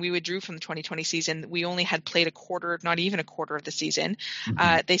mind, when we withdrew from the 2020 season, we only had played not even a quarter of the season.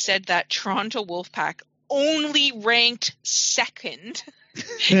 They said that Toronto Wolfpack only ranked second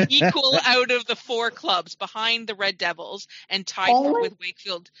equal out of the four clubs, behind the Red Devils and tied with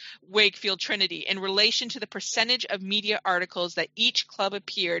Wakefield Trinity, in relation to the percentage of media articles that each club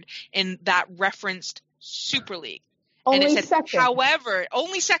appeared in that referenced Super League. And it said,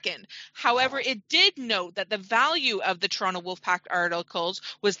 only second. However, it did note that the value of the Toronto Wolfpack articles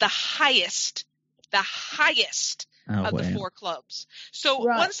was the highest of the four clubs. So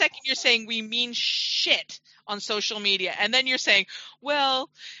 1 second you're saying we mean shit on social media, and then you're saying, well,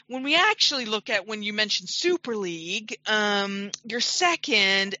 when we actually look at when you mentioned Super League, you're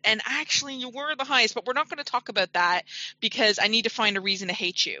second, and actually you were the highest, but we're not going to talk about that because I need to find a reason to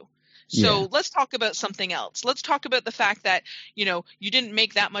hate you. So let's talk about something else. Let's talk about the fact that, you didn't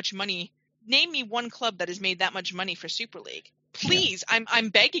make that much money. Name me one club that has made that much money for Super League. Please, I'm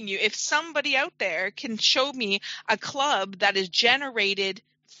begging you, if somebody out there can show me a club that has generated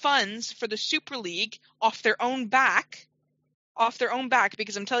funds for the Super League off their own back,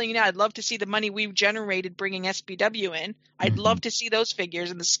 because I'm telling you now, I'd love to see the money we've generated bringing SPW in. I'd love to see those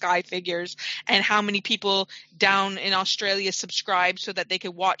figures and the Sky figures, and how many people down in Australia subscribe so that they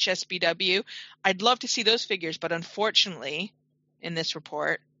could watch SPW. I'd love to see those figures, but unfortunately, in this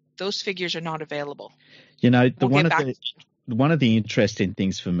report, those figures are not available. One of the interesting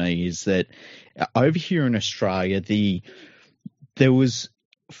things for me is that over here in Australia,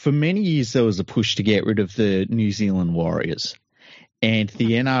 for many years there was a push to get rid of the New Zealand Warriors. And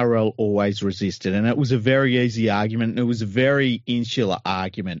the NRL always resisted. And it was a very easy argument. And it was a very insular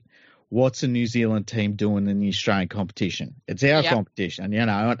argument. What's a New Zealand team doing in the Australian competition? It's our competition,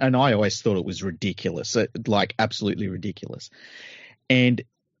 and I always thought it was ridiculous, like absolutely ridiculous. And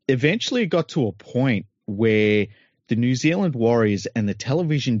eventually it got to a point where the New Zealand Warriors and the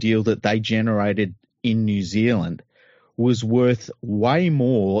television deal that they generated in New Zealand was worth way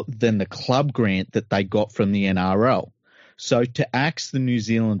more than the club grant that they got from the NRL. So to axe the New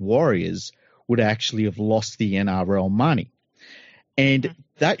Zealand Warriors would actually have lost the NRL money. And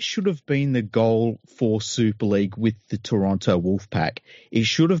that should have been the goal for Super League with the Toronto Wolfpack. It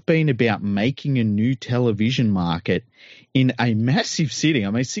should have been about making a new television market in a massive city. I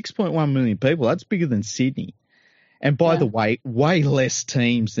mean, 6.1 million people, that's bigger than Sydney. And by the way, way less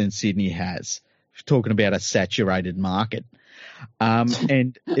teams than Sydney has. Talking about a saturated market.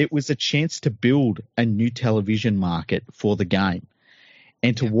 And it was a chance to build a new television market for the game.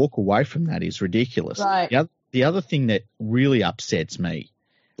 And to walk away from that is ridiculous. Right. The other thing that really upsets me,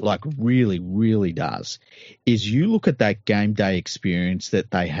 like really, really does, is you look at that game day experience that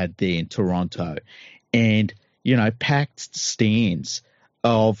they had there in Toronto and, packed stands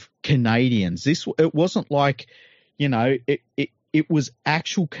of Canadians. It wasn't like, it was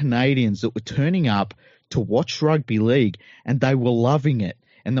actual Canadians that were turning up to watch rugby league and they were loving it.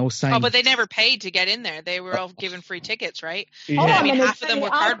 And they were saying, but they never paid to get in there. They were all given free tickets, right? Yeah. I mean, half of them were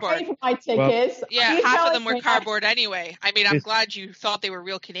cardboard. I paid for my tickets. Well, half of them were cardboard anyway. I mean, I'm glad you thought they were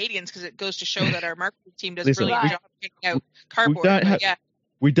real Canadians because it goes to show that our marketing team does a brilliant job of picking out cardboard.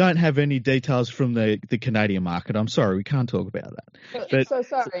 We don't have any details from the Canadian market. I'm sorry, we can't talk about that. So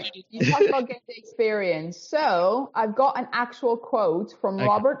sorry. You talked about getting the experience. So I've got an actual quote from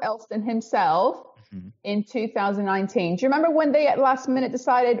Robert Elston himself. In 2019. Do you remember when they at last minute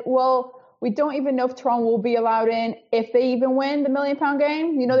decided, well, we don't even know if Toronto will be allowed in if they even win the £1 million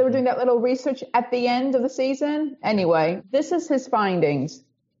game? They were doing that little research at the end of the season. Anyway, this is his findings.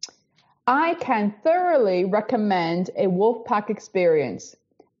 I can thoroughly recommend a Wolfpack experience,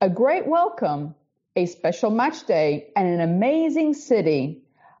 a great welcome, a special match day, and an amazing city.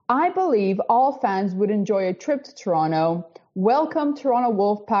 I believe all fans would enjoy a trip to Toronto. Welcome Toronto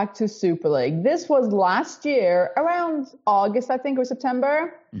Wolfpack to Super League. This was last year, around August, I think, or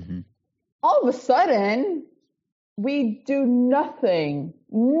September. All of a sudden, we do nothing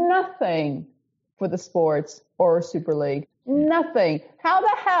for the sports or Super League. Nothing. How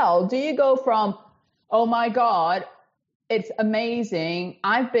the hell do you go from, oh my God, it's amazing,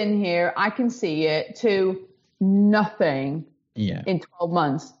 I've been here, I can see it, to nothing in 12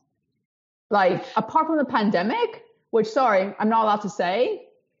 months? Like, apart from the pandemic, which, sorry, I'm not allowed to say,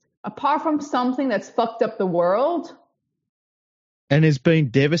 apart from something that's fucked up the world. And it's been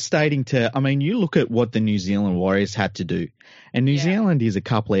devastating you look at what the New Zealand Warriors had to do. And New Zealand is a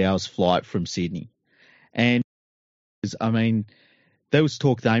couple of hours flight from Sydney. And, there was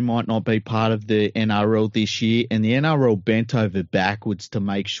talk they might not be part of the NRL this year. And the NRL bent over backwards to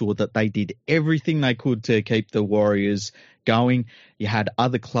make sure that they did everything they could to keep the Warriors going. You had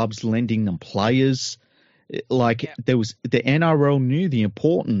other clubs lending them players. There was the NRL knew the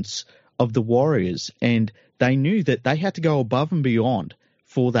importance of the Warriors, and they knew that they had to go above and beyond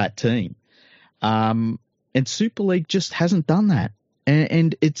for that team. And Super League just hasn't done that,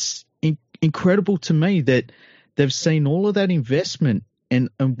 and it's incredible to me that they've seen all of that investment and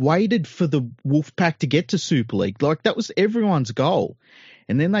waited for the Wolfpack to get to Super League. Like, that was everyone's goal,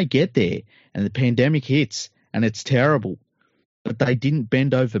 and then they get there, and the pandemic hits, and it's terrible. But they didn't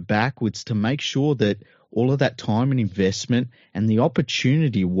bend over backwards to make sure that all of that time and investment and the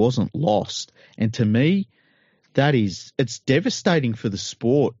opportunity wasn't lost. And to me, it's devastating for the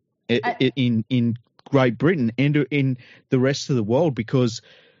sport in Great Britain and in the rest of the world, because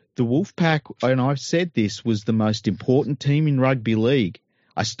the Wolfpack, and I've said this, was the most important team in rugby league.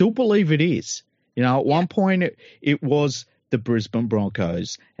 I still believe it is. At one point it was the Brisbane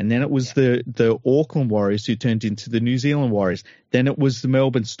Broncos, and then it was the Auckland Warriors who turned into the New Zealand Warriors. Then it was the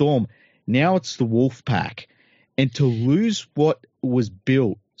Melbourne Storm. Now it's the Wolfpack. And to lose what was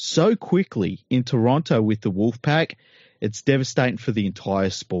built so quickly in Toronto with the Wolfpack, it's devastating for the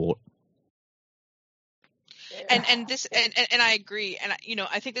entire sport. And I agree. And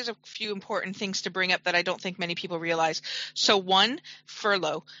I think there's a few important things to bring up that I don't think many people realize. So one,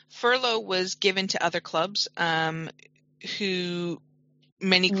 furlough. Furlough was given to other clubs who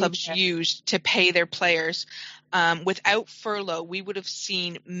many clubs used to pay their players. Without furlough, we would have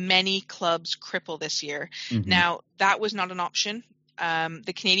seen many clubs cripple this year. Now, that was not an option.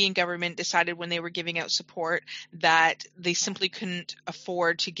 The Canadian government decided when they were giving out support that they simply couldn't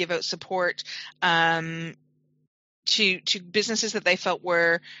afford to give out support to businesses that they felt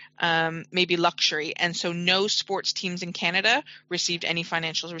were maybe luxury, and so no sports teams in Canada received any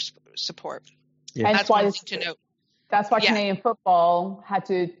financial support. Yeah. And that's one thing to note. That's why Canadian football had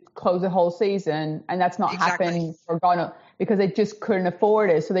to close the whole season, and that's not happened for Ghana because they just couldn't afford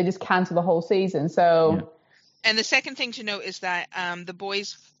it, so they just canceled the whole season. So, and the second thing to note is that the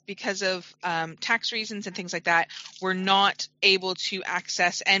boys, because of tax reasons and things like that, were not able to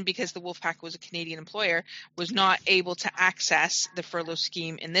access, and because the Wolfpack was a Canadian employer, was not able to access the furlough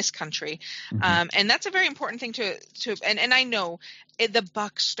scheme in this country. And that's a very important thing to and I know the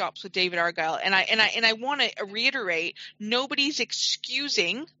buck stops with David Argyle, and I want to reiterate, nobody's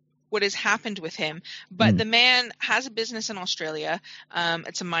excusing what has happened with him, but the man has a business in Australia.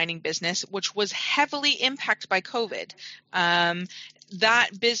 It's a mining business, which was heavily impacted by COVID. That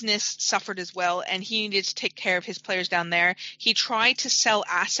business suffered as well, and he needed to take care of his players down there. He tried to sell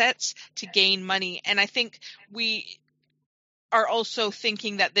assets to gain money, and I think we are also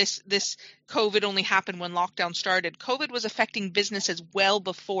thinking that this COVID only happened when lockdown started. COVID was affecting businesses well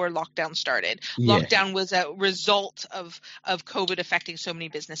before lockdown started. Lockdown was a result of COVID affecting so many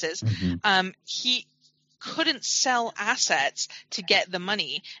businesses. He couldn't sell assets to get the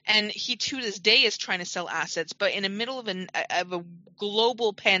money, and he to this day is trying to sell assets, but in the middle of a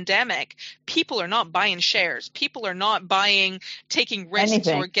global pandemic, people are not buying shares, people are not taking risks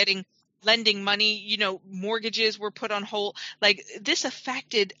or lending money, mortgages were put on hold. Like, this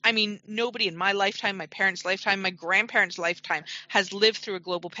affected, nobody in my lifetime, my parents' lifetime, my grandparents' lifetime has lived through a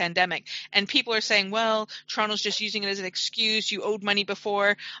global pandemic. And people are saying, well, Toronto's just using it as an excuse. You owed money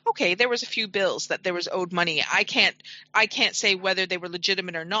before. Okay, there was a few bills that there was owed money. I can't say whether they were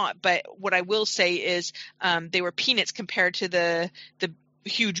legitimate or not, but what I will say is they were peanuts compared to the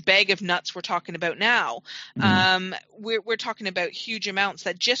huge bag of nuts we're talking about now. We're talking about huge amounts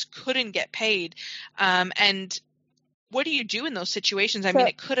that just couldn't get paid. And what do you do in those situations?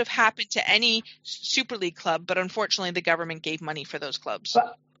 It could have happened to any Super League club, but unfortunately the government gave money for those clubs.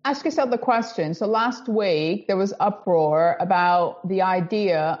 But ask yourself the question. So last week there was uproar about the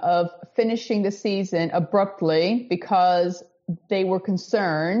idea of finishing the season abruptly because they were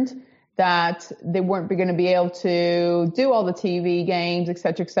concerned that they weren't going to be able to do all the TV games, et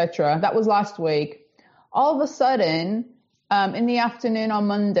cetera, et cetera. That was last week. All of a sudden, in the afternoon on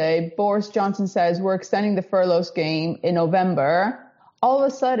Monday, Boris Johnson says we're extending the furlough scheme in November. All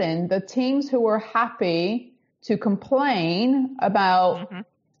of a sudden, the teams who were happy to complain about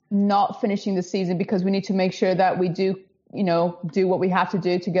not finishing the season because we need to make sure that we do what we have to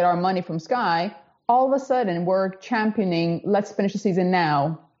do to get our money from Sky, all of a sudden we're championing, let's finish the season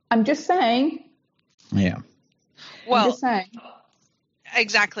now. I'm just saying. Yeah. Well, I'm just saying.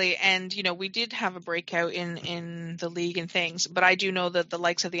 Exactly. And, we did have a breakout in the league and things, but I do know that the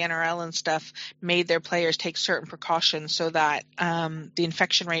likes of the NRL and stuff made their players take certain precautions so that the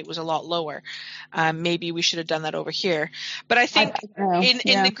infection rate was a lot lower. Maybe we should have done that over here. But I think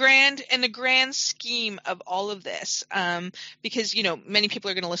in the grand scheme of all of this, because, many people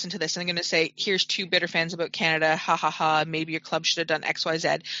are going to listen to this and they're going to say, here's two bitter fans about Canada. Ha ha ha. Maybe your club should have done X, Y,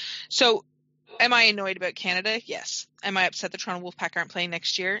 Z. So, am I annoyed about Canada? Yes. Am I upset the Toronto Wolfpack aren't playing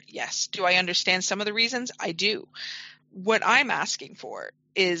next year? Yes. Do I understand some of the reasons? I do. What I'm asking for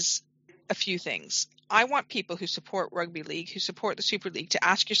is a few things. I want people who support Rugby League, who support the Super League, to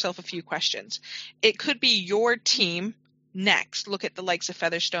ask yourself a few questions. It could be your team next. Look at the likes of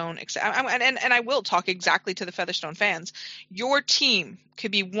Featherstone. And I will talk exactly to the Featherstone fans. Your team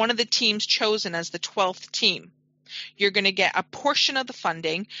could be one of the teams chosen as the 12th team. You're going to get a portion of the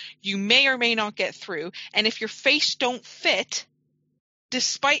funding. You may or may not get through. And if your face don't fit,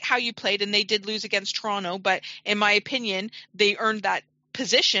 despite how you played, and they did lose against Toronto, but in my opinion, they earned that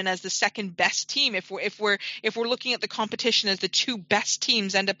position as the second best team. If we're looking at the competition as the two best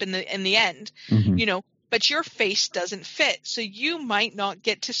teams end up in the end, but your face doesn't fit. So you might not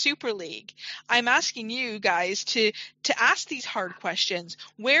get to Super League. I'm asking you guys to ask these hard questions.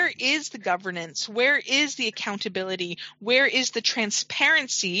 Where is the governance? Where is the accountability? Where is the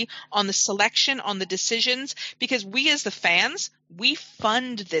transparency on the selection, on the decisions? Because we as the fans, we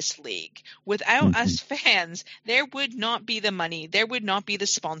fund this league. Without us fans, there would not be the money. There would not be the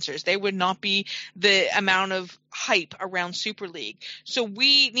sponsors. There would not be the amount of hype around Super League. So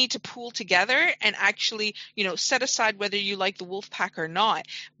we need to pool together and actually, set aside whether you like the Wolfpack or not.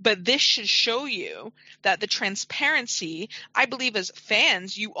 But this should show you that the transparency, I believe as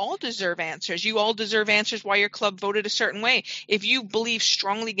fans, you all deserve answers. You all deserve answers why your club voted a certain way. If you believe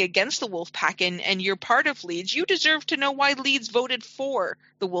strongly against the Wolfpack and you're part of Leeds, you deserve to know why Leeds voted for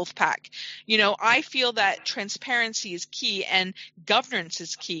the Wolfpack. I feel that transparency is key and governance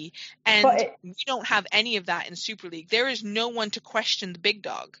is key. And we don't have any of that in Super League, there is no one to question the big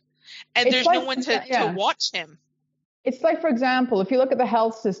dog. And It's there's like, no one to watch him. It's like, for example, if you look at the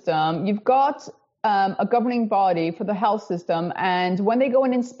health system, you've got a governing body for the health system. And when they go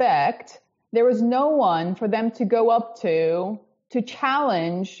and inspect, there is no one for them to go up to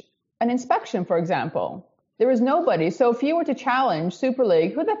challenge an inspection, for example. There is nobody. So if you were to challenge Super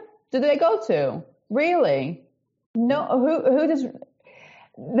League, who do they go to? Really? No. Who does?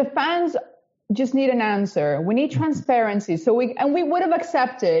 The fans just need an answer. We need transparency. So we would have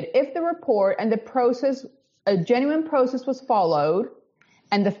accepted if the report and the process, a genuine process, was followed,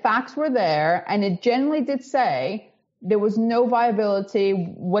 and the facts were there, and it generally did say there was no viability,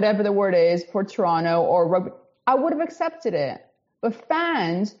 whatever the word is, for Toronto or rugby. I would have accepted it. But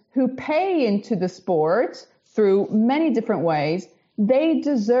fans who pay into the sport through many different ways, they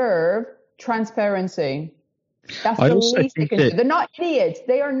deserve transparency. That's the least they can do. They're not idiots.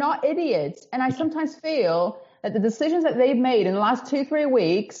 They are not idiots. And I sometimes feel that the decisions that they've made in the last 2-3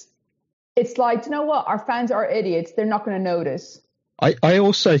 weeks, it's like, you know what? Our fans are idiots. They're not going to notice. I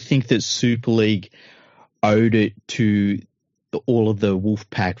also think that Super League owed it to all of the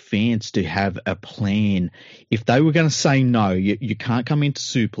Wolfpack fans to have a plan. If they were going to say no, you can't come into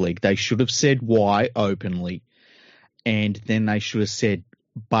Super League, they should have said why openly. And then they should have said,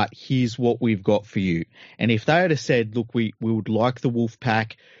 but here's what we've got for you. And if they had said, look, we would like the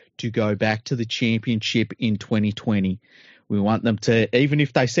Wolfpack to go back to the championship in 2020. We want them to, even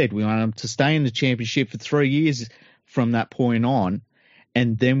if they said we want them to stay in the championship for 3 years from that point on,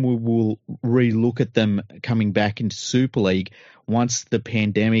 and then we will relook at them coming back into Super League once the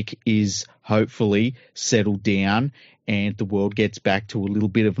pandemic is hopefully settled down and the world gets back to a little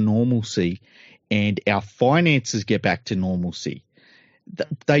bit of normalcy and our finances get back to normalcy.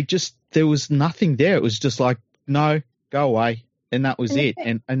 There was nothing there. It was just like, no, go away. And that was it.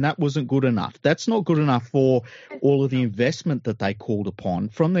 And that wasn't good enough. That's not good enough for all of the investment that they called upon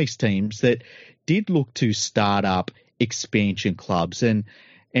from these teams that did look to start up expansion clubs. And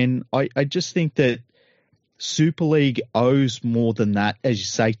I just think that Super League owes more than that, as you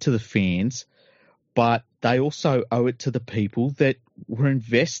say, to the fans, but they also owe it to the people that were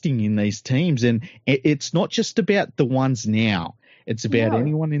investing in these teams. And it's not just about the ones now. It's about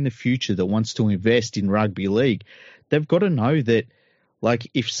anyone in the future that wants to invest in rugby league. They've got to know that, like,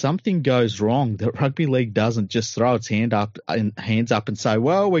 if something goes wrong, that rugby league doesn't just throw its hands up and say,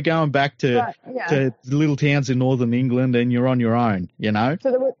 well, we're going back to little towns in northern England and you're on your own, you know?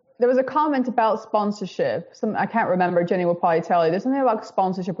 So there was a comment about sponsorship. I can't remember, Jenny will probably tell you. There's something about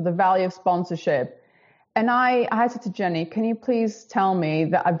sponsorship or the value of sponsorship. And I said to Jenny, can you please tell me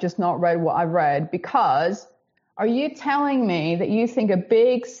that I've just not read what I've read? Because are you telling me that you think a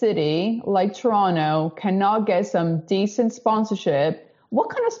big city like Toronto cannot get some decent sponsorship? What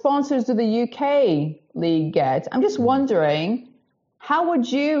kind of sponsors do the UK league get? I'm just wondering, how would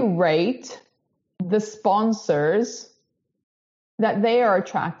you rate the sponsors that they are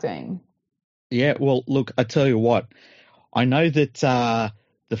attracting? Yeah, well, look, I tell you what, I know that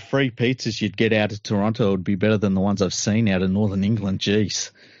the free pizzas you'd get out of Toronto would be better than the ones I've seen out of Northern England.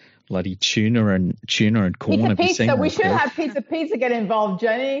 Jeez. Bloody tuna and corn. Pizza. We should have pizza get involved,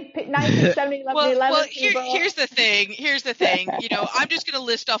 Jenny. 1970, well, here's the thing. You know, I'm just going to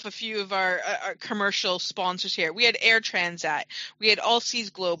list off a few of our commercial sponsors here. We had Air Transat. We had All Seas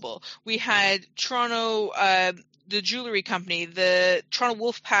Global. We had Toronto, the jewelry company. The Toronto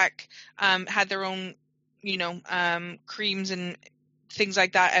Wolfpack had their own, creams and things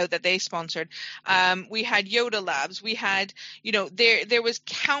like that out that they sponsored. We had Yoda Labs. We had, there was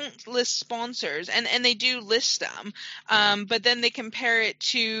countless sponsors, and they do list them. But then they compare it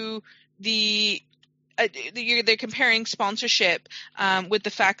to they're comparing sponsorship with the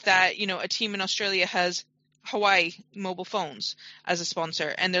fact that, a team in Australia has Hawaii mobile phones as a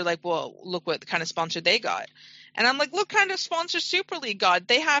sponsor. And they're like, well, look what kind of sponsor they got. And I'm like, look kind of sponsor Super League got.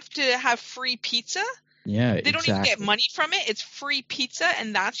 They have to have free pizza. Yeah, they don't even get money from it. It's free pizza,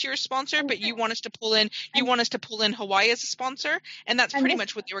 and that's your sponsor. But you want us to pull in Hawaii as a sponsor, and that's pretty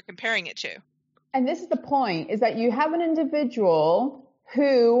much what they were comparing it to. And this is the point: is that you have an individual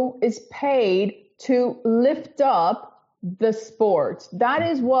who is paid to lift up the sport. That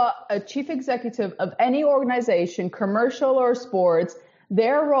is what a chief executive of any organization, commercial or sports,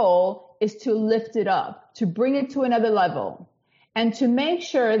 their role is to lift it up, to bring it to another level. And to make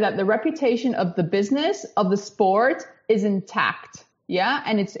sure that the reputation of the business, of the sport, is intact. Yeah.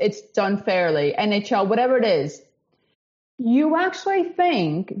 And it's done fairly. NHL, whatever it is. You actually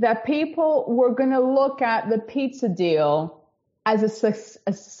think that people were going to look at the pizza deal as a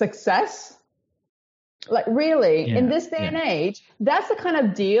success? Like really, in this day and age, that's the kind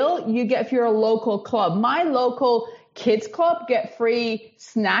of deal you get if you're a local club. My local kids club get free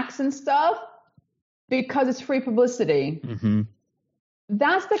snacks and stuff because it's free publicity. Mm-hmm.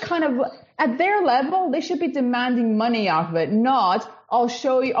 That's the kind of, at their level, they should be demanding money out of it, not I'll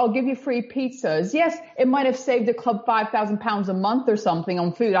give you free pizzas. Yes, it might have saved the club £5,000 a month or something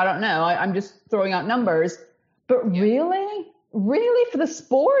on food. I don't know. I'm just throwing out numbers. But really for the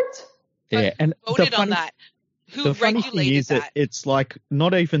sport? Yeah, and voted on that. Who regulated that? It's like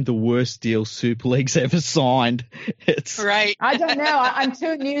not even the worst deal Super League's ever signed. It's right. I don't know. I'm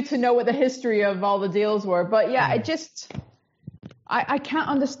too new to know what the history of all the deals were. But yeah, it just, I can't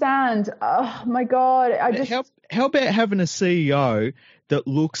understand. Oh my God. How about having a CEO that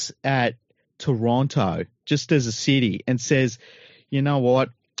looks at Toronto just as a city and says, you know what,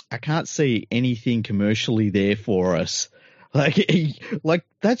 I can't see anything commercially there for us. Like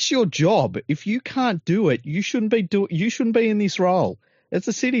that's your job. If you can't do it, you shouldn't be in this role. It's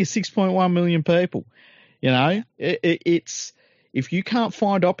a city of 6.1 million people. You know, it's if you can't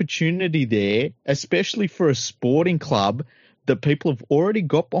find opportunity there, especially for a sporting club that people have already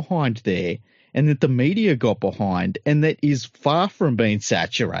got behind there and that the media got behind and that is far from being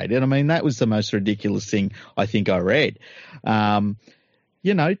saturated. I mean, that was the most ridiculous thing I think I read.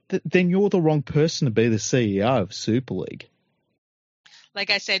 You know, then you're the wrong person to be the CEO of Super League. Like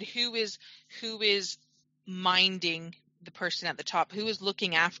I said, who is minding the person at the top? Who is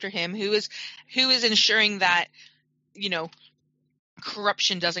looking after him? Who is ensuring that, you know,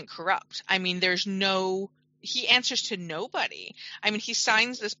 corruption doesn't corrupt? I mean, he answers to nobody. I mean, he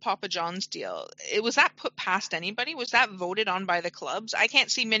signs this Papa John's deal. Was that put past anybody? Was that voted on by the clubs? I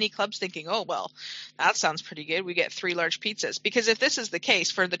can't see many clubs thinking, oh, well, that sounds pretty good. We get 3 large pizzas. Because if this is the case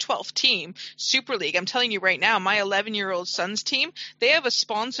for the 12th team, Super League, I'm telling you right now, my 11-year-old son's team, they have a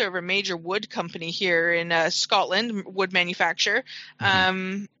sponsor of a major wood company here in Scotland, wood manufacturer.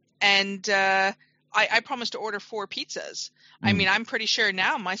 I promised to order 4 pizzas. I mean, I'm pretty sure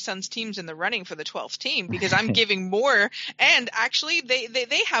now my son's team's in the running for the 12th team because I'm giving more. And actually,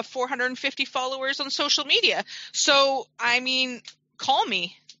 they have 450 followers on social media. So, I mean, call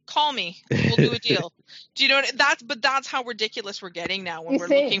me. We'll do a deal. Do you know what? That's how ridiculous we're getting now when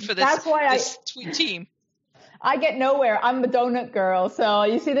looking for this sweet team. I get nowhere. I'm a donut girl. So,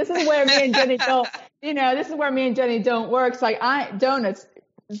 you see, this is where me and Jenny don't work. It's like, donuts.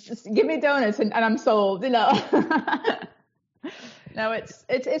 Give me donuts and I'm sold, you know. No,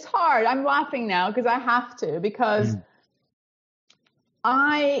 it's hard. I'm laughing now because I have to, because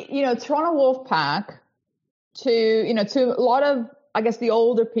Toronto Wolfpack to a lot of, I guess, the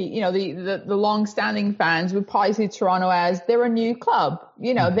older people, the long-standing fans would probably see Toronto as they're a new club.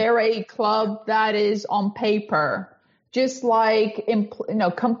 You know, they're a club that is on paper. Just like,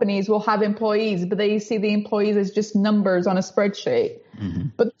 companies will have employees, but they see the employees as just numbers on a spreadsheet. Mm-hmm.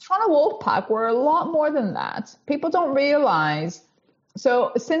 But Toronto Wolfpack were a lot more than that. People don't realize.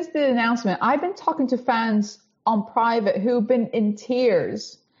 So since the announcement, I've been talking to fans on private who've been in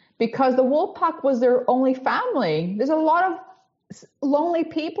tears because the Wolfpack was their only family. There's a lot of lonely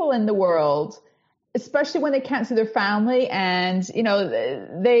people in the world, especially when they can't see their family and,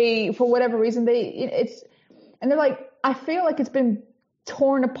 they, for whatever reason, and they're like, I feel like it's been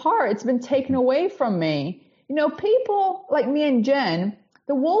torn apart. It's been taken away from me. People like me and Jen,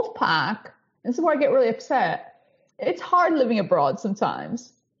 the Wolfpack, this is where I get really upset. It's hard living abroad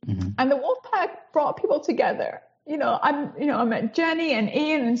sometimes. Mm-hmm. And the Wolfpack brought people together. I met Jenny and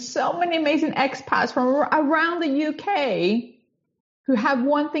Ian and so many amazing expats from around the UK who have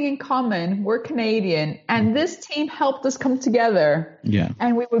one thing in common. We're Canadian. And this team helped us come together. Yeah.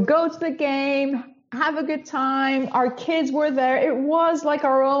 And we would go to the game, have a good time. Our kids were there. It was like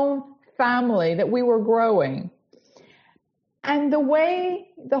our own family that we were growing. And the way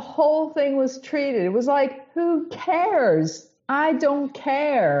the whole thing was treated, it was like, who cares? I don't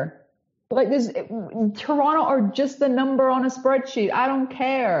care. Like Toronto are just the number on a spreadsheet. I don't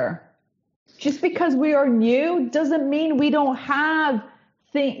care. Just because we are new doesn't mean we don't have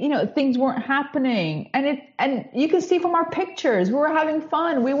things weren't happening. And you can see from our pictures, we were having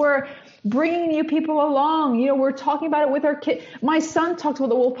fun. We were bringing new people along. We're talking about it with our kid. My son talks about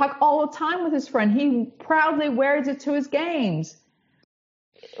the Wolfpack all the time with his friend. He proudly wears it to his games.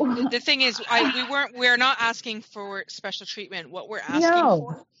 The thing is, we're not asking for special treatment. What we're asking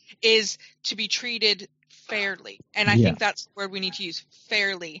for is to be treated fairly. And I think that's where we need to use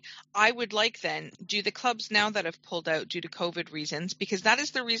fairly. I would like then, do the clubs now that have pulled out due to COVID reasons, because that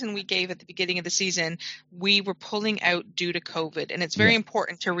is the reason we gave at the beginning of the season, we were pulling out due to COVID. And it's very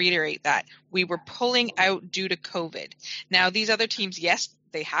important to reiterate that we were pulling out due to COVID. Now, these other teams, yes,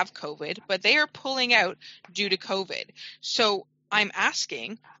 they have COVID, but they are pulling out due to COVID. So I'm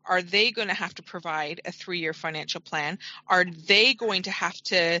asking, are they going to have to provide a 3-year financial plan? Are they going to have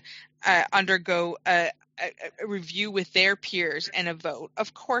to undergo a review with their peers and a vote?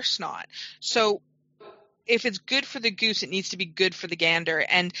 Of course not. So if it's good for the goose, it needs to be good for the gander.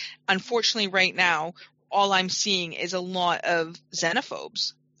 And unfortunately, right now, all I'm seeing is a lot of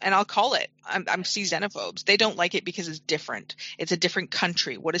xenophobes. And I'll call it. I'm seeing xenophobes. They don't like it because it's different. It's a different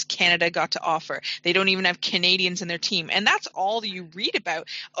country. What has Canada got to offer? They don't even have Canadians in their team. And that's all you read about.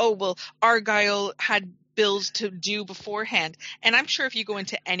 Oh, well, Argyle had bills to do beforehand. And I'm sure if you go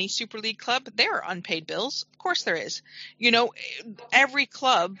into any Super League club, there are unpaid bills. Of course there is. You know, every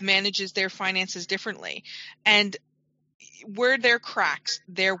club manages their finances differently. And were there cracks?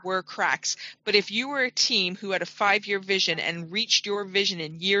 There were cracks. But if you were a team who had a 5-year vision and reached your vision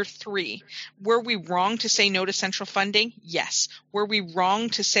in year 3, were we wrong to say no to central funding? Yes. Were we wrong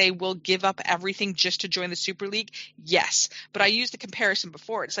to say we'll give up everything just to join the Super League? Yes. But I used the comparison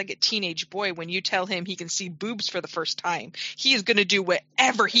before. It's like a teenage boy when you tell him he can see boobs for the first time. He is going to do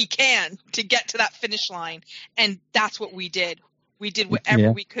whatever he can to get to that finish line. And that's what we did. We did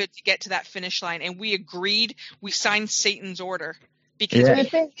whatever we could to get to that finish line, and we agreed. We signed Satan's order because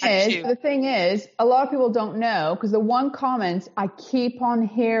the thing is, a lot of people don't know, because the one comment I keep on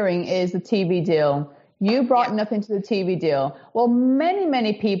hearing is the TV deal. You brought nothing to the TV deal. Well,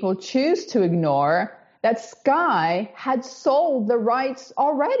 many people choose to ignore that Sky had sold the rights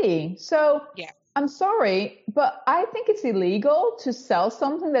already. So I'm sorry, but I think it's illegal to sell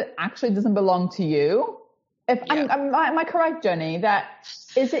something that actually doesn't belong to you. Am I correct, Jenny? That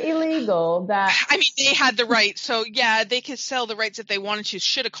is it illegal? That I mean, they had the right, so yeah, they could sell the rights if they wanted to.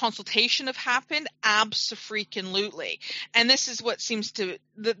 Should a consultation have happened? Abso-freaking-lutely. And this is what seems to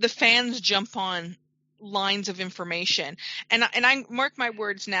the fans jump on lines of information. And I mark my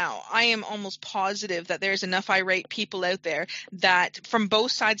words now. I am almost positive that there's enough irate people out there that from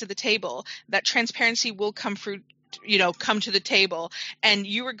both sides of the table that transparency will come through. Come to the table, and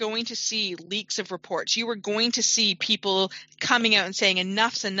you are going to see leaks of reports. You are going to see people coming out and saying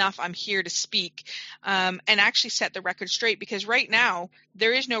enough's enough. I'm here to speak, and actually set the record straight, because right now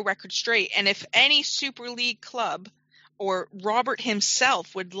there is no record straight. And if any Super League club or Robert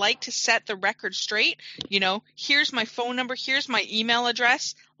himself would like to set the record straight, here's my phone number, here's my email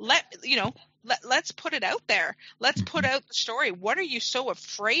address. Let's put it out there. Let's put out the story. What are you so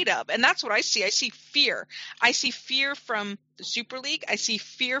afraid of? And that's what I see. I see fear. I see fear from the Super League. I see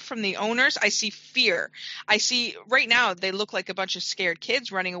fear from the owners. I see fear. I see right now they look like a bunch of scared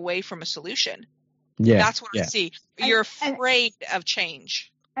kids running away from a solution. Yeah, that's what I see. You're afraid of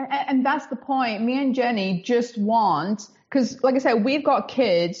change. And that's the point. Me and Jenny just want, because like I said, we've got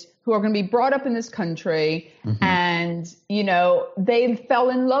kids who are going to be brought up in this country, and, they fell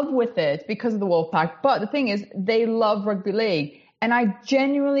in love with it because of the Wolfpack. But the thing is, they love rugby league. And I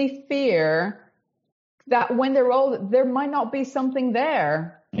genuinely fear that when they're old, there might not be something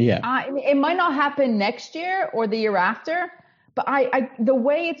there. Yeah. It might not happen next year or the year after, but the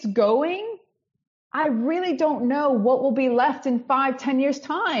way it's going, I really don't know what will be left in 5-10 years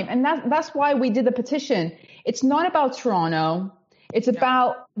time. And that's why we did the petition. It's not about Toronto. It's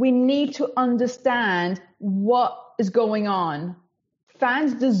about, we need to understand what is going on.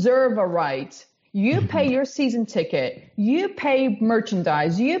 Fans deserve a right. You pay your season ticket. You pay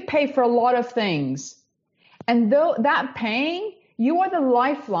merchandise. You pay for a lot of things. And though that paying, you are the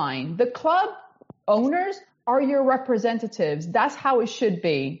lifeline. The club owners are your representatives. That's how it should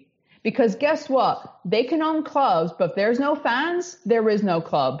be. Because guess what? They can own clubs, but if there's no fans, there is no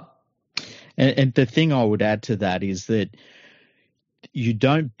club. And the thing I would add to that is that you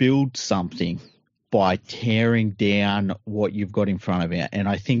don't build something by tearing down what you've got in front of you. And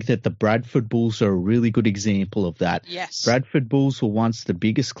I think that the Bradford Bulls are a really good example of that. Yes. Bradford Bulls were once the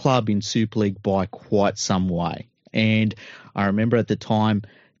biggest club in Super League by quite some way. And I remember at the time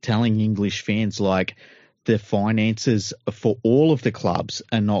telling English fans, like, the finances for all of the clubs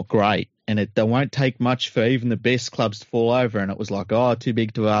are not great. And they won't take much for even the best clubs to fall over. And it was like, too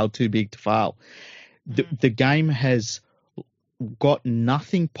big to fail, too big to fail. The game has got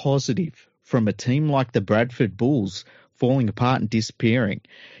nothing positive from a team like the Bradford Bulls falling apart and disappearing.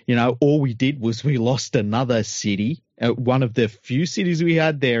 All we did was we lost another city, one of the few cities we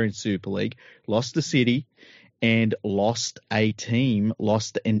had there in Super League, lost a city and lost a team,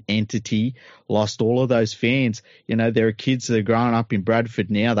 lost an entity, lost all of those fans. There are kids that are growing up in Bradford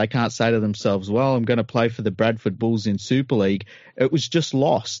now. They can't say to themselves, well, I'm going to play for the Bradford Bulls in Super League. It was just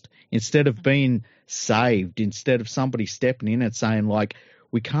lost instead of being saved, instead of somebody stepping in and saying, like,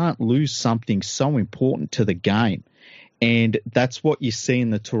 we can't lose something so important to the game. And that's what you see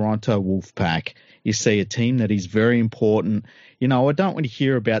in the Toronto Wolfpack. You see a team that is very important. I don't want to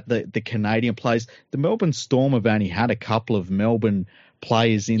hear about the Canadian players. The Melbourne Storm have only had a couple of Melbourne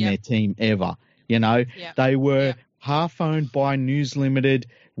players in their team ever. They were half owned by News Limited,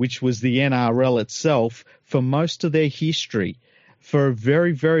 which was the NRL itself, for most of their history, for a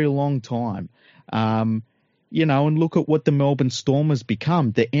very, very long time. And look at what the Melbourne Storm has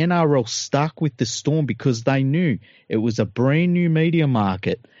become. The NRL stuck with the Storm because they knew it was a brand new media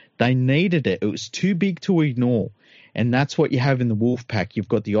market. They needed it. It was too big to ignore. And that's what you have in the Wolfpack. You've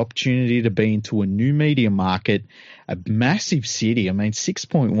got the opportunity to be into a new media market, a massive city.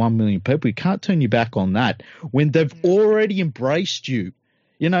 6.1 million people. You can't turn your back on that when they've already embraced you.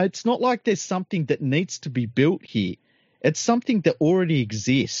 It's not like there's something that needs to be built here. It's something that already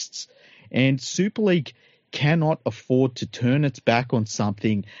exists. And Super League cannot afford to turn its back on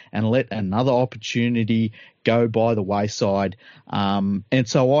something and let another opportunity go by the wayside. And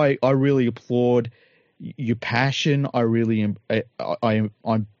so I really applaud your passion. I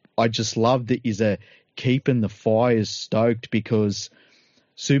just love that you're keeping the fires stoked, because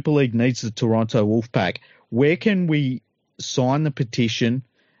Super League needs the Toronto Wolfpack. Where can we sign the petition?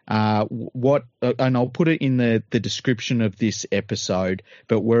 And I'll put it in the description of this episode,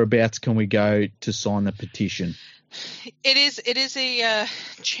 but whereabouts can we go to sign the petition? It is a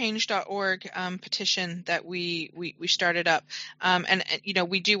change.org petition that we started up, and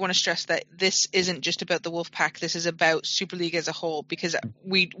we do want to stress that this isn't just about the Wolfpack. This is about Super League as a whole, because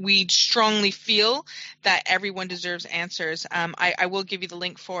we strongly feel that everyone deserves answers. I will give you the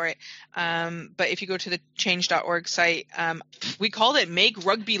link for it, but if you go to the change.org site, we called it "Make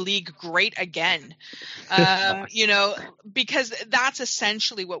Rugby League Great Again," because that's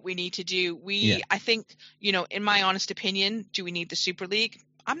essentially what we need to do. I think, in my honest opinion, do we need the Super League?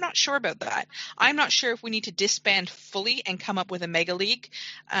 I'm not sure about that. I'm not sure if we need to disband fully and come up with a mega league.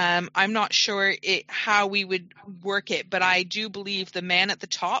 I'm not sure how we would work it, but I do believe the man at the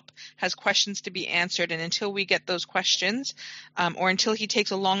top has questions to be answered. And until we get those questions, or until he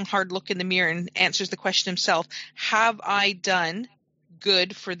takes a long, hard look in the mirror and answers the question himself, have I done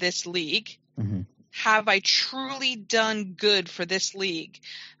good for this league? Mm-hmm. Have I truly done good for this league?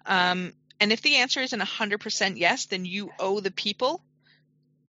 And if the answer isn't 100% yes, then you owe the people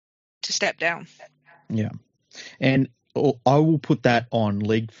to step down. Yeah. And I will put that on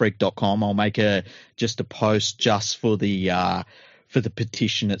leaguefreak.com. I'll make just a post just for the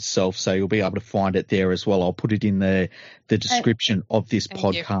petition itself, so you'll be able to find it there as well. I'll put it in the description of this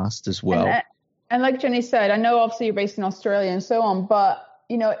podcast as well. And like Jenny said, I know obviously you're based in Australia and so on, but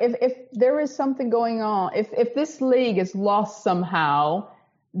if there is something going on, if this league is lost somehow,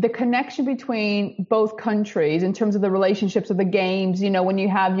 the connection between both countries in terms of the relationships of the games, when you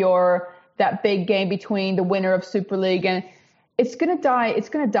have that big game between the winner of Super League, and it's going to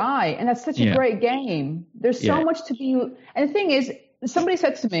die. And that's such a great game. There's so much to be. And the thing is, somebody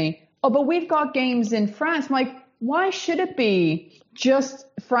said to me, "Oh, but we've got games in France." I'm like, why should it be just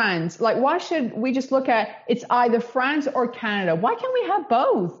France? Like, why should we just look at it's either France or Canada? Why can't we have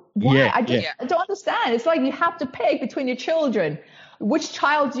both? Why? I don't understand. It's like you have to pick between your children. Which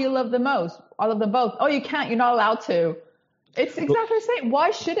child do you love the most? I love them both. Oh, you can't. You're not allowed to. It's exactly the same.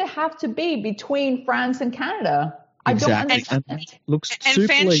 Why should it have to be between France and Canada? I don't understand.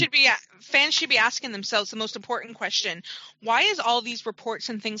 Fans should be asking themselves the most important question: why is all these reports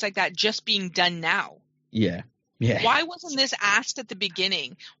and things like that just being done now? Yeah. Yeah. Why wasn't this asked at the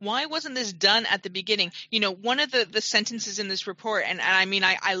beginning? Why wasn't this done at the beginning? One of the sentences in this report, and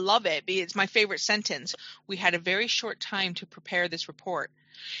I love it. It's my favorite sentence. We had a very short time to prepare this report.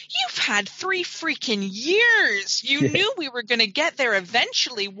 You've had 3 freaking years. You knew we were going to get there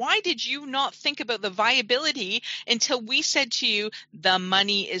eventually. Why did you not think about the viability until we said to you, the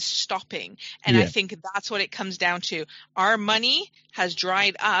money is stopping? And I think that's what it comes down to. Our money has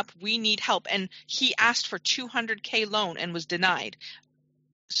dried up. We need help. And he asked for $200K loan and was denied.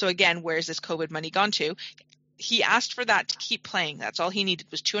 So again, where's this COVID money gone to? He asked for that to keep playing. That's all he needed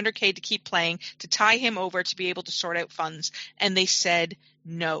was $200K to keep playing, to tie him over, to be able to sort out funds. And they said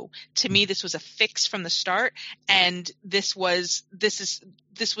no. To me, this was a fix from the start, and this was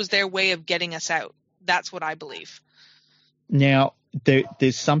their way of getting us out. That's what I believe. Now,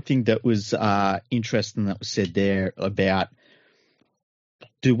 there's something that was interesting that was said there about,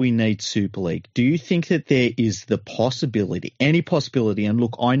 do we need Super League? Do you think that there is any possibility, and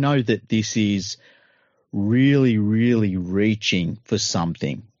look, I know that this is really, really reaching for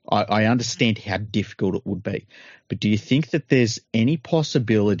something. I understand how difficult it would be. But do you think that there's any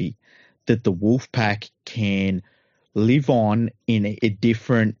possibility that the Wolfpack can live on in a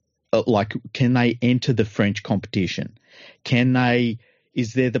different can they enter the French competition?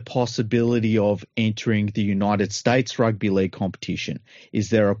 Is there the possibility of entering the United States Rugby League competition? Is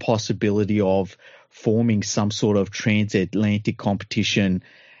there a possibility of forming some sort of transatlantic competition,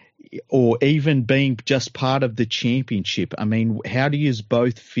 or even being just part of the championship? I mean, how do you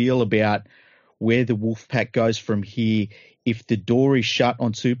both feel about where the Wolfpack goes from here if the door is shut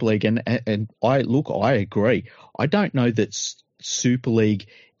on Super League? And I agree. I don't know that Super League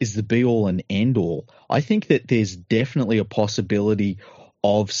is the be-all and end-all. I think that there's definitely a possibility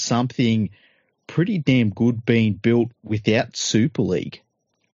of something pretty damn good being built without Super League.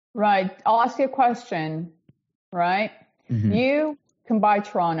 Right. I'll ask you a question, right? Mm-hmm. You can buy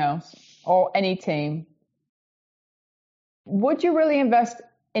Toronto or any team. Would you really invest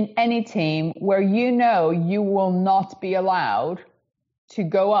in any team where you know you will not be allowed to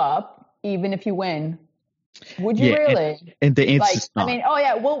go up even if you win? Would you really? And the answer is not. I mean,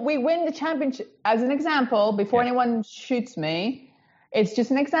 well, we win the championship. As an example, before anyone shoots me, it's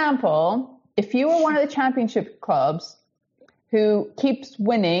just an example. If you were one of the championship clubs who keeps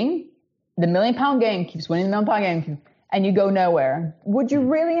winning the £1 million game, keeps winning the £1 million game, and you go nowhere, would you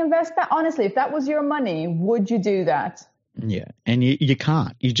really invest that? Honestly, if that was your money, would you do that? Yeah, and you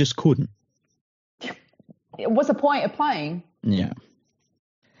can't. You just couldn't. What's the point of playing? Yeah.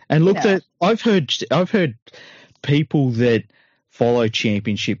 And look, I've heard people that follow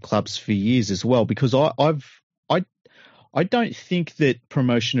championship clubs for years as well, because I don't think that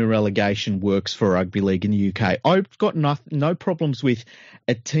promotion and relegation works for rugby league in the UK. I've got no problems with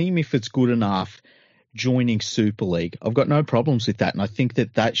a team, if it's good enough, joining Super League. I've got no problems with that, and I think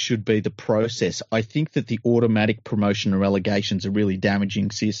that should be the process. I think that the automatic promotion and relegation is a really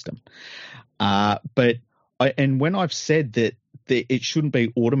damaging system. And when I've said that it shouldn't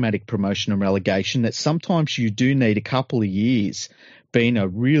be automatic promotion and relegation, that sometimes you do need a couple of years being a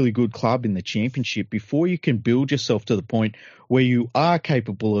really good club in the championship before you can build yourself to the point where you are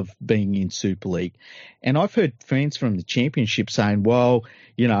capable of being in Super League. And I've heard fans from the championship saying, well,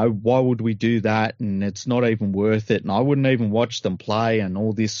 why would we do that? And it's not even worth it. And I wouldn't even watch them play and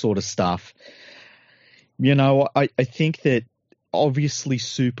all this sort of stuff. I think that obviously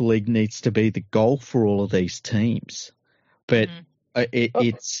Super League needs to be the goal for all of these teams. But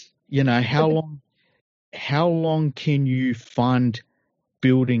it's, how long can you fund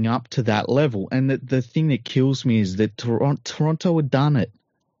building up to that level? And the thing that kills me is that Toronto had done it.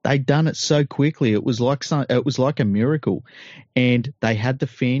 They'd done it so quickly. It was like a miracle. And they had the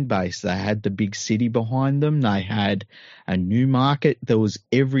fan base. They had the big city behind them. They had a new market. There was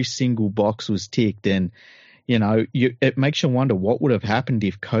every single box was ticked. And, it makes you wonder what would have happened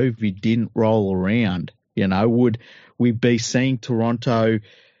if COVID didn't roll around. Would we be seeing Toronto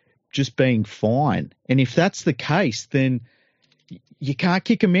just being fine? And if that's the case, then you can't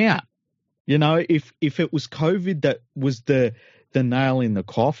kick them out. If it was COVID that was the nail in the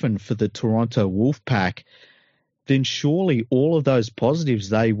coffin for the Toronto Wolfpack, then surely all of those positives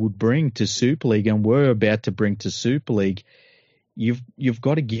they would bring to Super League and were about to bring to Super League, you've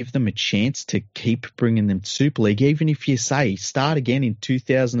got to give them a chance to keep bringing them to Super League, even if you say start again in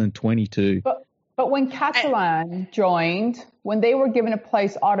 2022. But when Catalan joined, when they were given a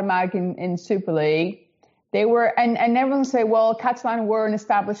place automatic in Super League, they were, and everyone say, well, Catalan were an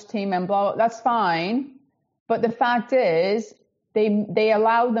established team and blah, that's fine. But the fact is, they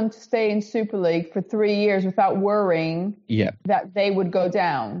allowed them to stay in Super League for 3 years without worrying that they would go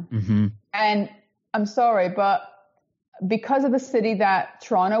down. Mm-hmm. And I'm sorry, but because of the city that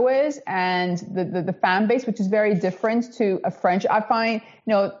Toronto is and the fan base, which is very different to a French, I find,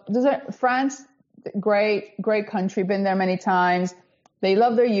 France, great country, been there many times. They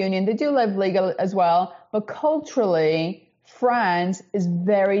love their union. They do love league as well. But culturally, France is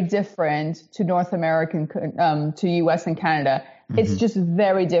very different to North American, to US and Canada. Mm-hmm. It's just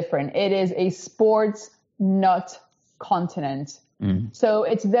very different. It is a sports nut continent. Mm-hmm. So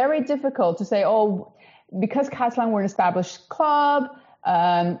it's very difficult to say, because Catalan were an established club,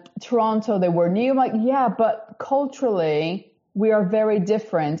 Toronto, they were new. I'm like, yeah, but culturally, we are very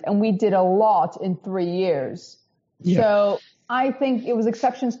different. And we did a lot in 3 years. Yeah. So I think it was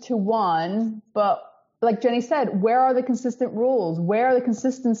exceptions to one, but like Jenny said, where are the consistent rules? Where are the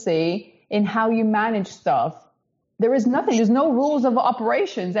consistency in how you manage stuff? There is nothing. There's no rules of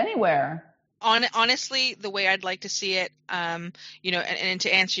operations anywhere. Honestly, the way I'd like to see it, and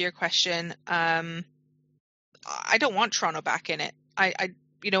to answer your question, I don't want Toronto back in it.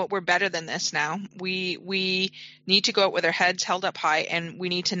 We're better than this now. We need to go out with our heads held up high, and we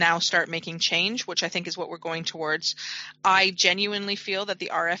need to now start making change, which I think is what we're going towards. I genuinely feel that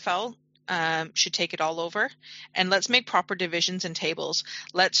the RFL should take it all over, and let's make proper divisions and tables.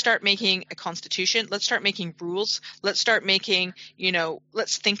 Let's start making a constitution. Let's start making rules. Let's start making,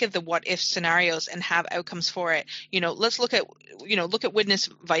 let's think of the what if scenarios and have outcomes for it. Let's look at Widnes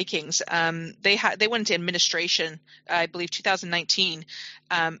Vikings. They went into administration, I believe 2019.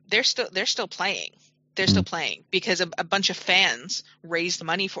 They're still playing. They're still playing because a bunch of fans raised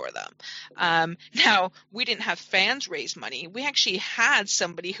money for them. Now, we didn't have fans raise money. We actually had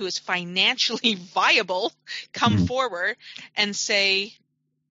somebody who is financially viable come forward and say,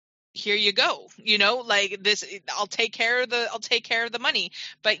 here you go, like this, I'll take care of the money.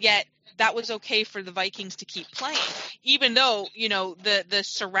 But yet that was okay for the Vikings to keep playing, even though, the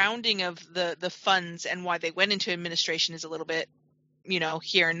surrounding of the funds and why they went into administration is a little bit,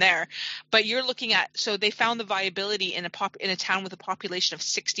 here and there. But you're looking at, so they found the viability in a town with a population of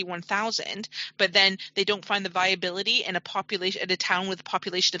 61,000, but then they don't find the viability in a town with a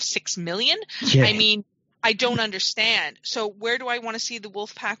population of 6 million. Yeah. I mean, I don't understand. So where do I want to see the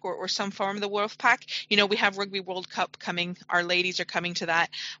Wolfpack or some form of the Wolfpack? We have Rugby World Cup coming. Our ladies are coming to that.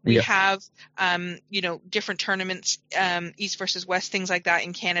 We have, different tournaments, East versus West, things like that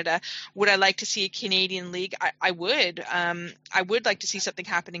in Canada. Would I like to see a Canadian league? I would. I would like to see something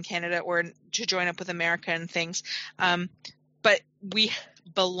happen in Canada or to join up with America and things. But we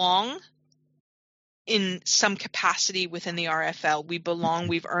belong in some capacity within the RFL. We belong.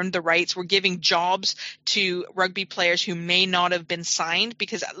 We've earned the rights. We're giving jobs to rugby players who may not have been signed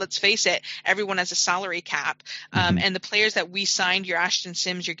because, let's face it, everyone has a salary cap. And the players that we signed, your Ashton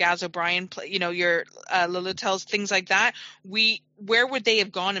Sims, your Gaz O'Brien, your Lilitels, things like that, where would they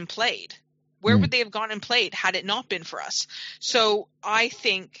have gone and played? Where would they have gone and played had it not been for us? So I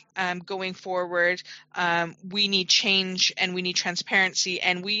think going forward, we need change and we need transparency,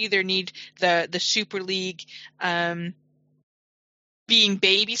 and we either need the Super League being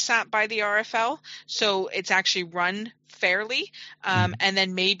babysat by the RFL, so it's actually run fairly, and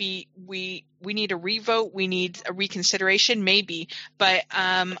then maybe we need a revote, we need a reconsideration, maybe. But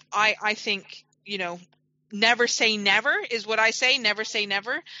I think, never say never is what I say. Never say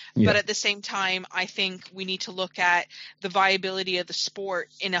never. Yeah. But at the same time, I think we need to look at the viability of the sport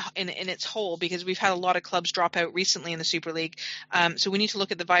in its whole, because we've had a lot of clubs drop out recently in the Super League. So we need to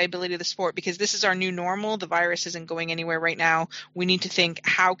look at the viability of the sport, because this is our new normal. The virus isn't going anywhere right now. We need to think,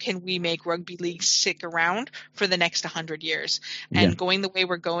 how can we make rugby league stick around for the next 100 years? And going the way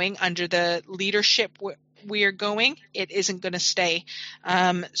we're going under the leadership we are going, it isn't going to stay.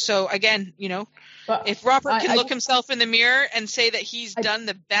 So again, but if Robert can look himself in the mirror and say that he's done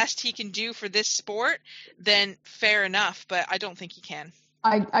the best he can do for this sport, then fair enough. But I don't think he can.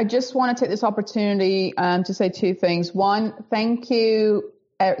 I just want to take this opportunity to say two things. One, thank you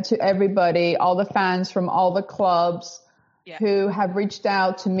to everybody, all the fans from all the clubs who have reached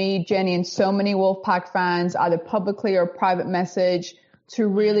out to me, Jenny, and so many Wolfpack fans, either publicly or private message, to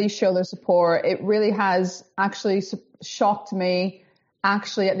really show their support. It really has actually shocked me.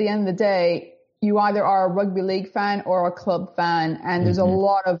 Actually, at the end of the day, you either are a rugby league fan or a club fan, and there's a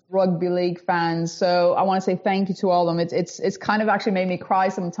lot of rugby league fans. So I want to say thank you to all of them. It's kind of actually made me cry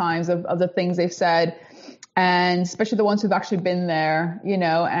sometimes of the things they've said, and especially the ones who've actually been there,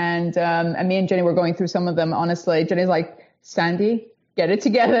 and me and Jenny were going through some of them. Honestly, Jenny's like, Sandy, get it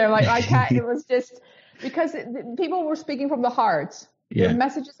together. Like, I can't. It was just because people were speaking from the heart. Yeah. The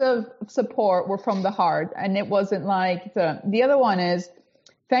messages of support were from the heart, and it wasn't like the other one is,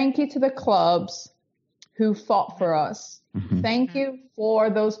 thank you to the clubs who fought for us. Thank you for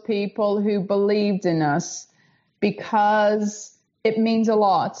those people who believed in us, because it means a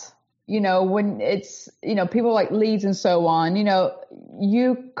lot. When it's, people like Leeds and so on,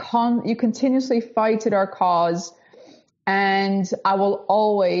 you continuously fighted our cause. And I will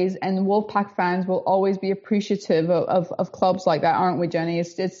always, and Wolfpack fans will always be appreciative of clubs like that, aren't we, Jenny?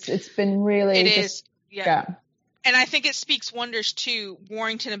 It's been really. It is, yeah. And I think it speaks wonders too.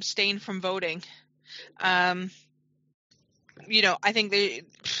 Warrington abstained from voting. I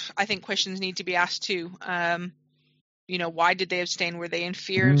think questions need to be asked too. Why did they abstain? Were they in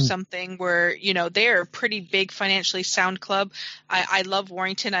fear of something? They're a pretty big financially sound club. I love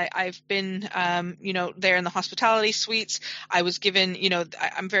Warrington. I've been, there in the hospitality suites. I was given,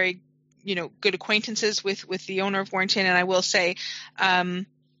 I'm very, good acquaintances with the owner of Warrington. And I will say, I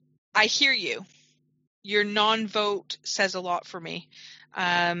hear you. Your non-vote says a lot for me.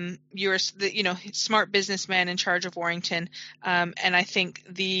 You're smart businessman in charge of Warrington. And I think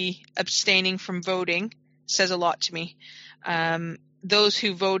the abstaining from voting says a lot to me. Those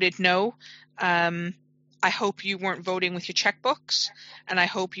who voted no, I hope you weren't voting with your checkbooks, and I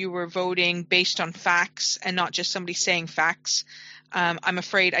hope you were voting based on facts and not just somebody saying facts. I'm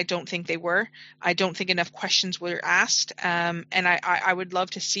afraid I don't think they were. I don't think enough questions were asked. And I would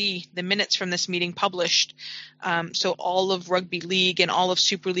love to see the minutes from this meeting published, so all of Rugby League and all of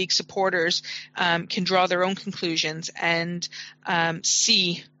Super League supporters can draw their own conclusions and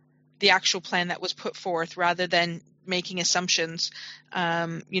see the actual plan that was put forth rather than making assumptions.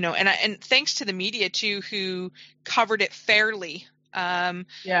 And thanks to the media too, who covered it fairly.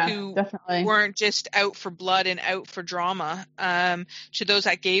 Who definitely weren't just out for blood and out for drama. To those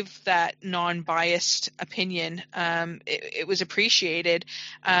that gave that non-biased opinion, it was appreciated.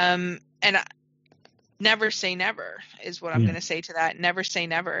 And never say never is what I'm going to say to that. Never say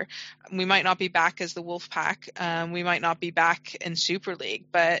never. We might not be back as the Wolfpack. We might not be back in Super League,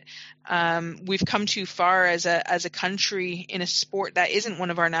 but we've come too far as a country in a sport that isn't one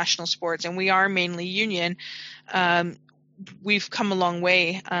of our national sports, and we are mainly union. We've come a long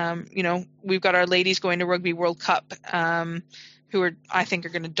way. We've got our ladies going to Rugby World Cup, who I think are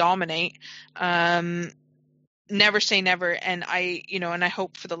going to dominate. Never say never. And I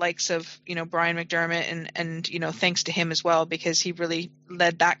hope for the likes of, Brian McDermott and thanks to him as well, because he really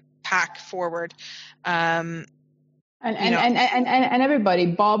led that pack forward. And everybody,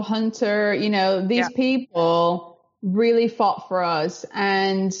 Bob Hunter, these people really fought for us,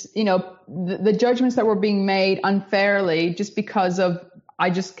 and the judgments that were being made unfairly just because of, I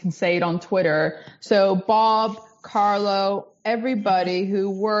just can say it on Twitter. So Bob, Carlo, everybody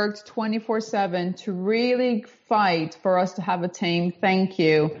who worked 24/7 to really fight for us to have a team, thank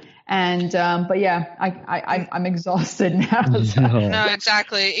you. And but yeah, I'm exhausted now. So. No,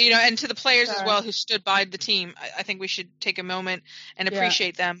 exactly. And to the players as well who stood by the team, I think we should take a moment and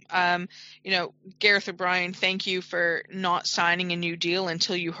appreciate them. Gareth O'Brien, thank you for not signing a new deal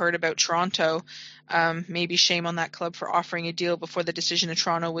until you heard about Toronto. Maybe shame on that club for offering a deal before the decision of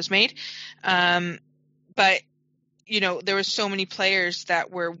Toronto was made. But there were so many players that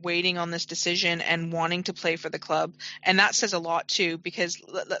were waiting on this decision and wanting to play for the club. And that says a lot too, because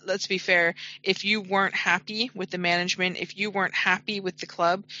let's be fair, if you weren't happy with the management, if you weren't happy with the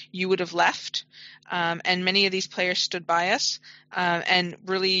club, you would have left. And many of these players stood by us, and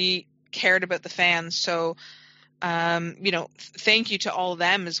really cared about the fans. So, thank you to all of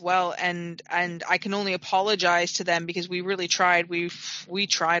them as well. And I can only apologize to them because we really tried. We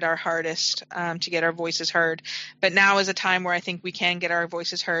tried our hardest, to get our voices heard. But now is a time where I think we can get our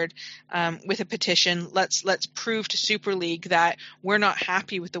voices heard, with a petition. Let's prove to Super League that we're not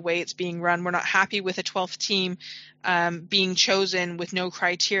happy with the way it's being run. We're not happy with a 12th team, being chosen with no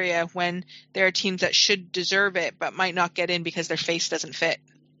criteria when there are teams that should deserve it, but might not get in because their face doesn't fit.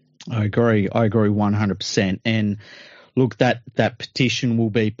 I agree 100%. And look, that petition will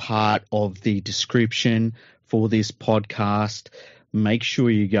be part of the description for this podcast. Make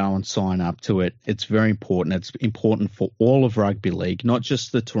sure you go and sign up to it. It's very important. It's important for all of rugby league, not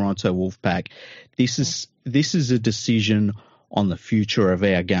just the Toronto Wolfpack. This is a decision on the future of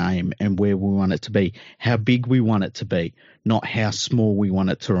our game and where we want it to be, how big we want it to be, not how small we want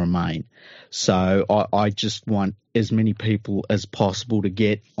it to remain. So I just want as many people as possible to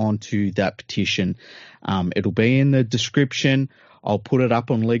get onto that petition. It'll be in the description. I'll put it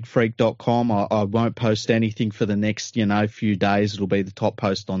up on leaguefreak.com. I won't post anything for the next, few days. It'll be the top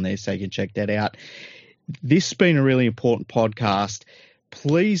post on there, so you can check that out. This has been a really important podcast.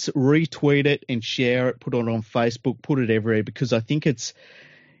 Please retweet it and share it, put it on Facebook, put it everywhere, because I think it's,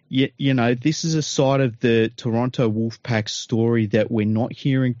 this is a side of the Toronto Wolfpack story that we're not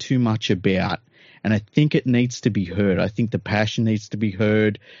hearing too much about. And I think it needs to be heard. I think the passion needs to be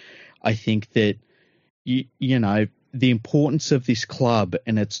heard. I think that, the importance of this club,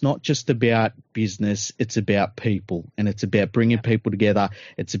 and it's not just about business, it's about people, and it's about bringing people together.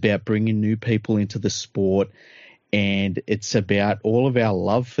 It's about bringing new people into the sport. And it's about all of our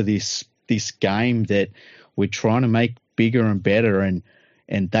love for this game that we're trying to make bigger and better.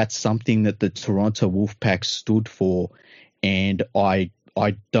 And that's something that the Toronto Wolfpack stood for. And I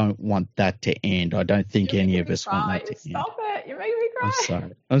don't want that to end. I don't think any of us want that to end. Stop it. You're making me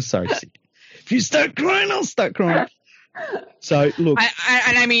cry. I'm sorry. If you start crying, I'll start crying. So look,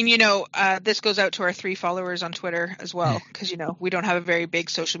 this goes out to our 3 followers on Twitter as well, because we don't have a very big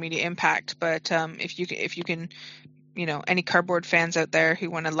social media impact. But if you can, any cardboard fans out there who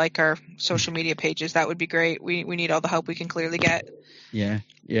want to like our social media pages, that would be great. We need all the help we can clearly get. Yeah,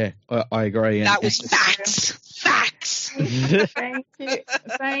 I agree. That was facts. Thank you.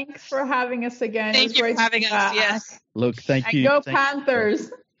 Thanks for having us again. Thank you for having us. Yes. Look, thank you. Go Panthers.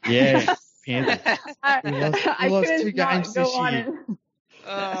 Yeah. Panthers. We lost 2 games this year.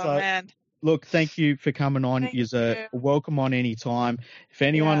 Man. look, thank you for coming on. You're welcome on any time. If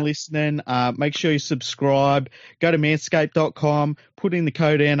anyone listening, make sure you subscribe. Go to manscaped.com, put in the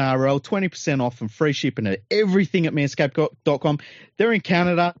code NRL, 20% off and free shipping at everything at manscaped.com. They're in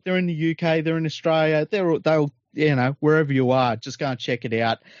Canada, they're in the UK, they're in Australia, they'll wherever you are, just go and check it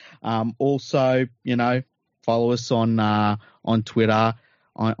out. Also, follow us on Twitter.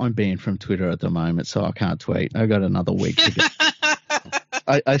 I'm banned from Twitter at the moment, so I can't tweet. I got another week to go.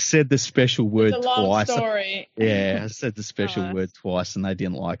 I said the special word it's a long twice. Story. Yeah, I said the special word twice, and they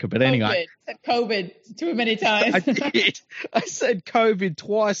didn't like it. But anyway, COVID too many times. I did. I said COVID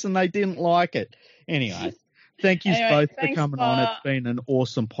twice, and they didn't like it. Anyway, thank you both for coming on. It's been an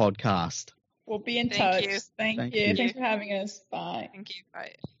awesome podcast. We'll be in touch. You. Thank you. Thanks for having us. Bye. Thank you.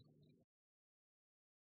 Bye.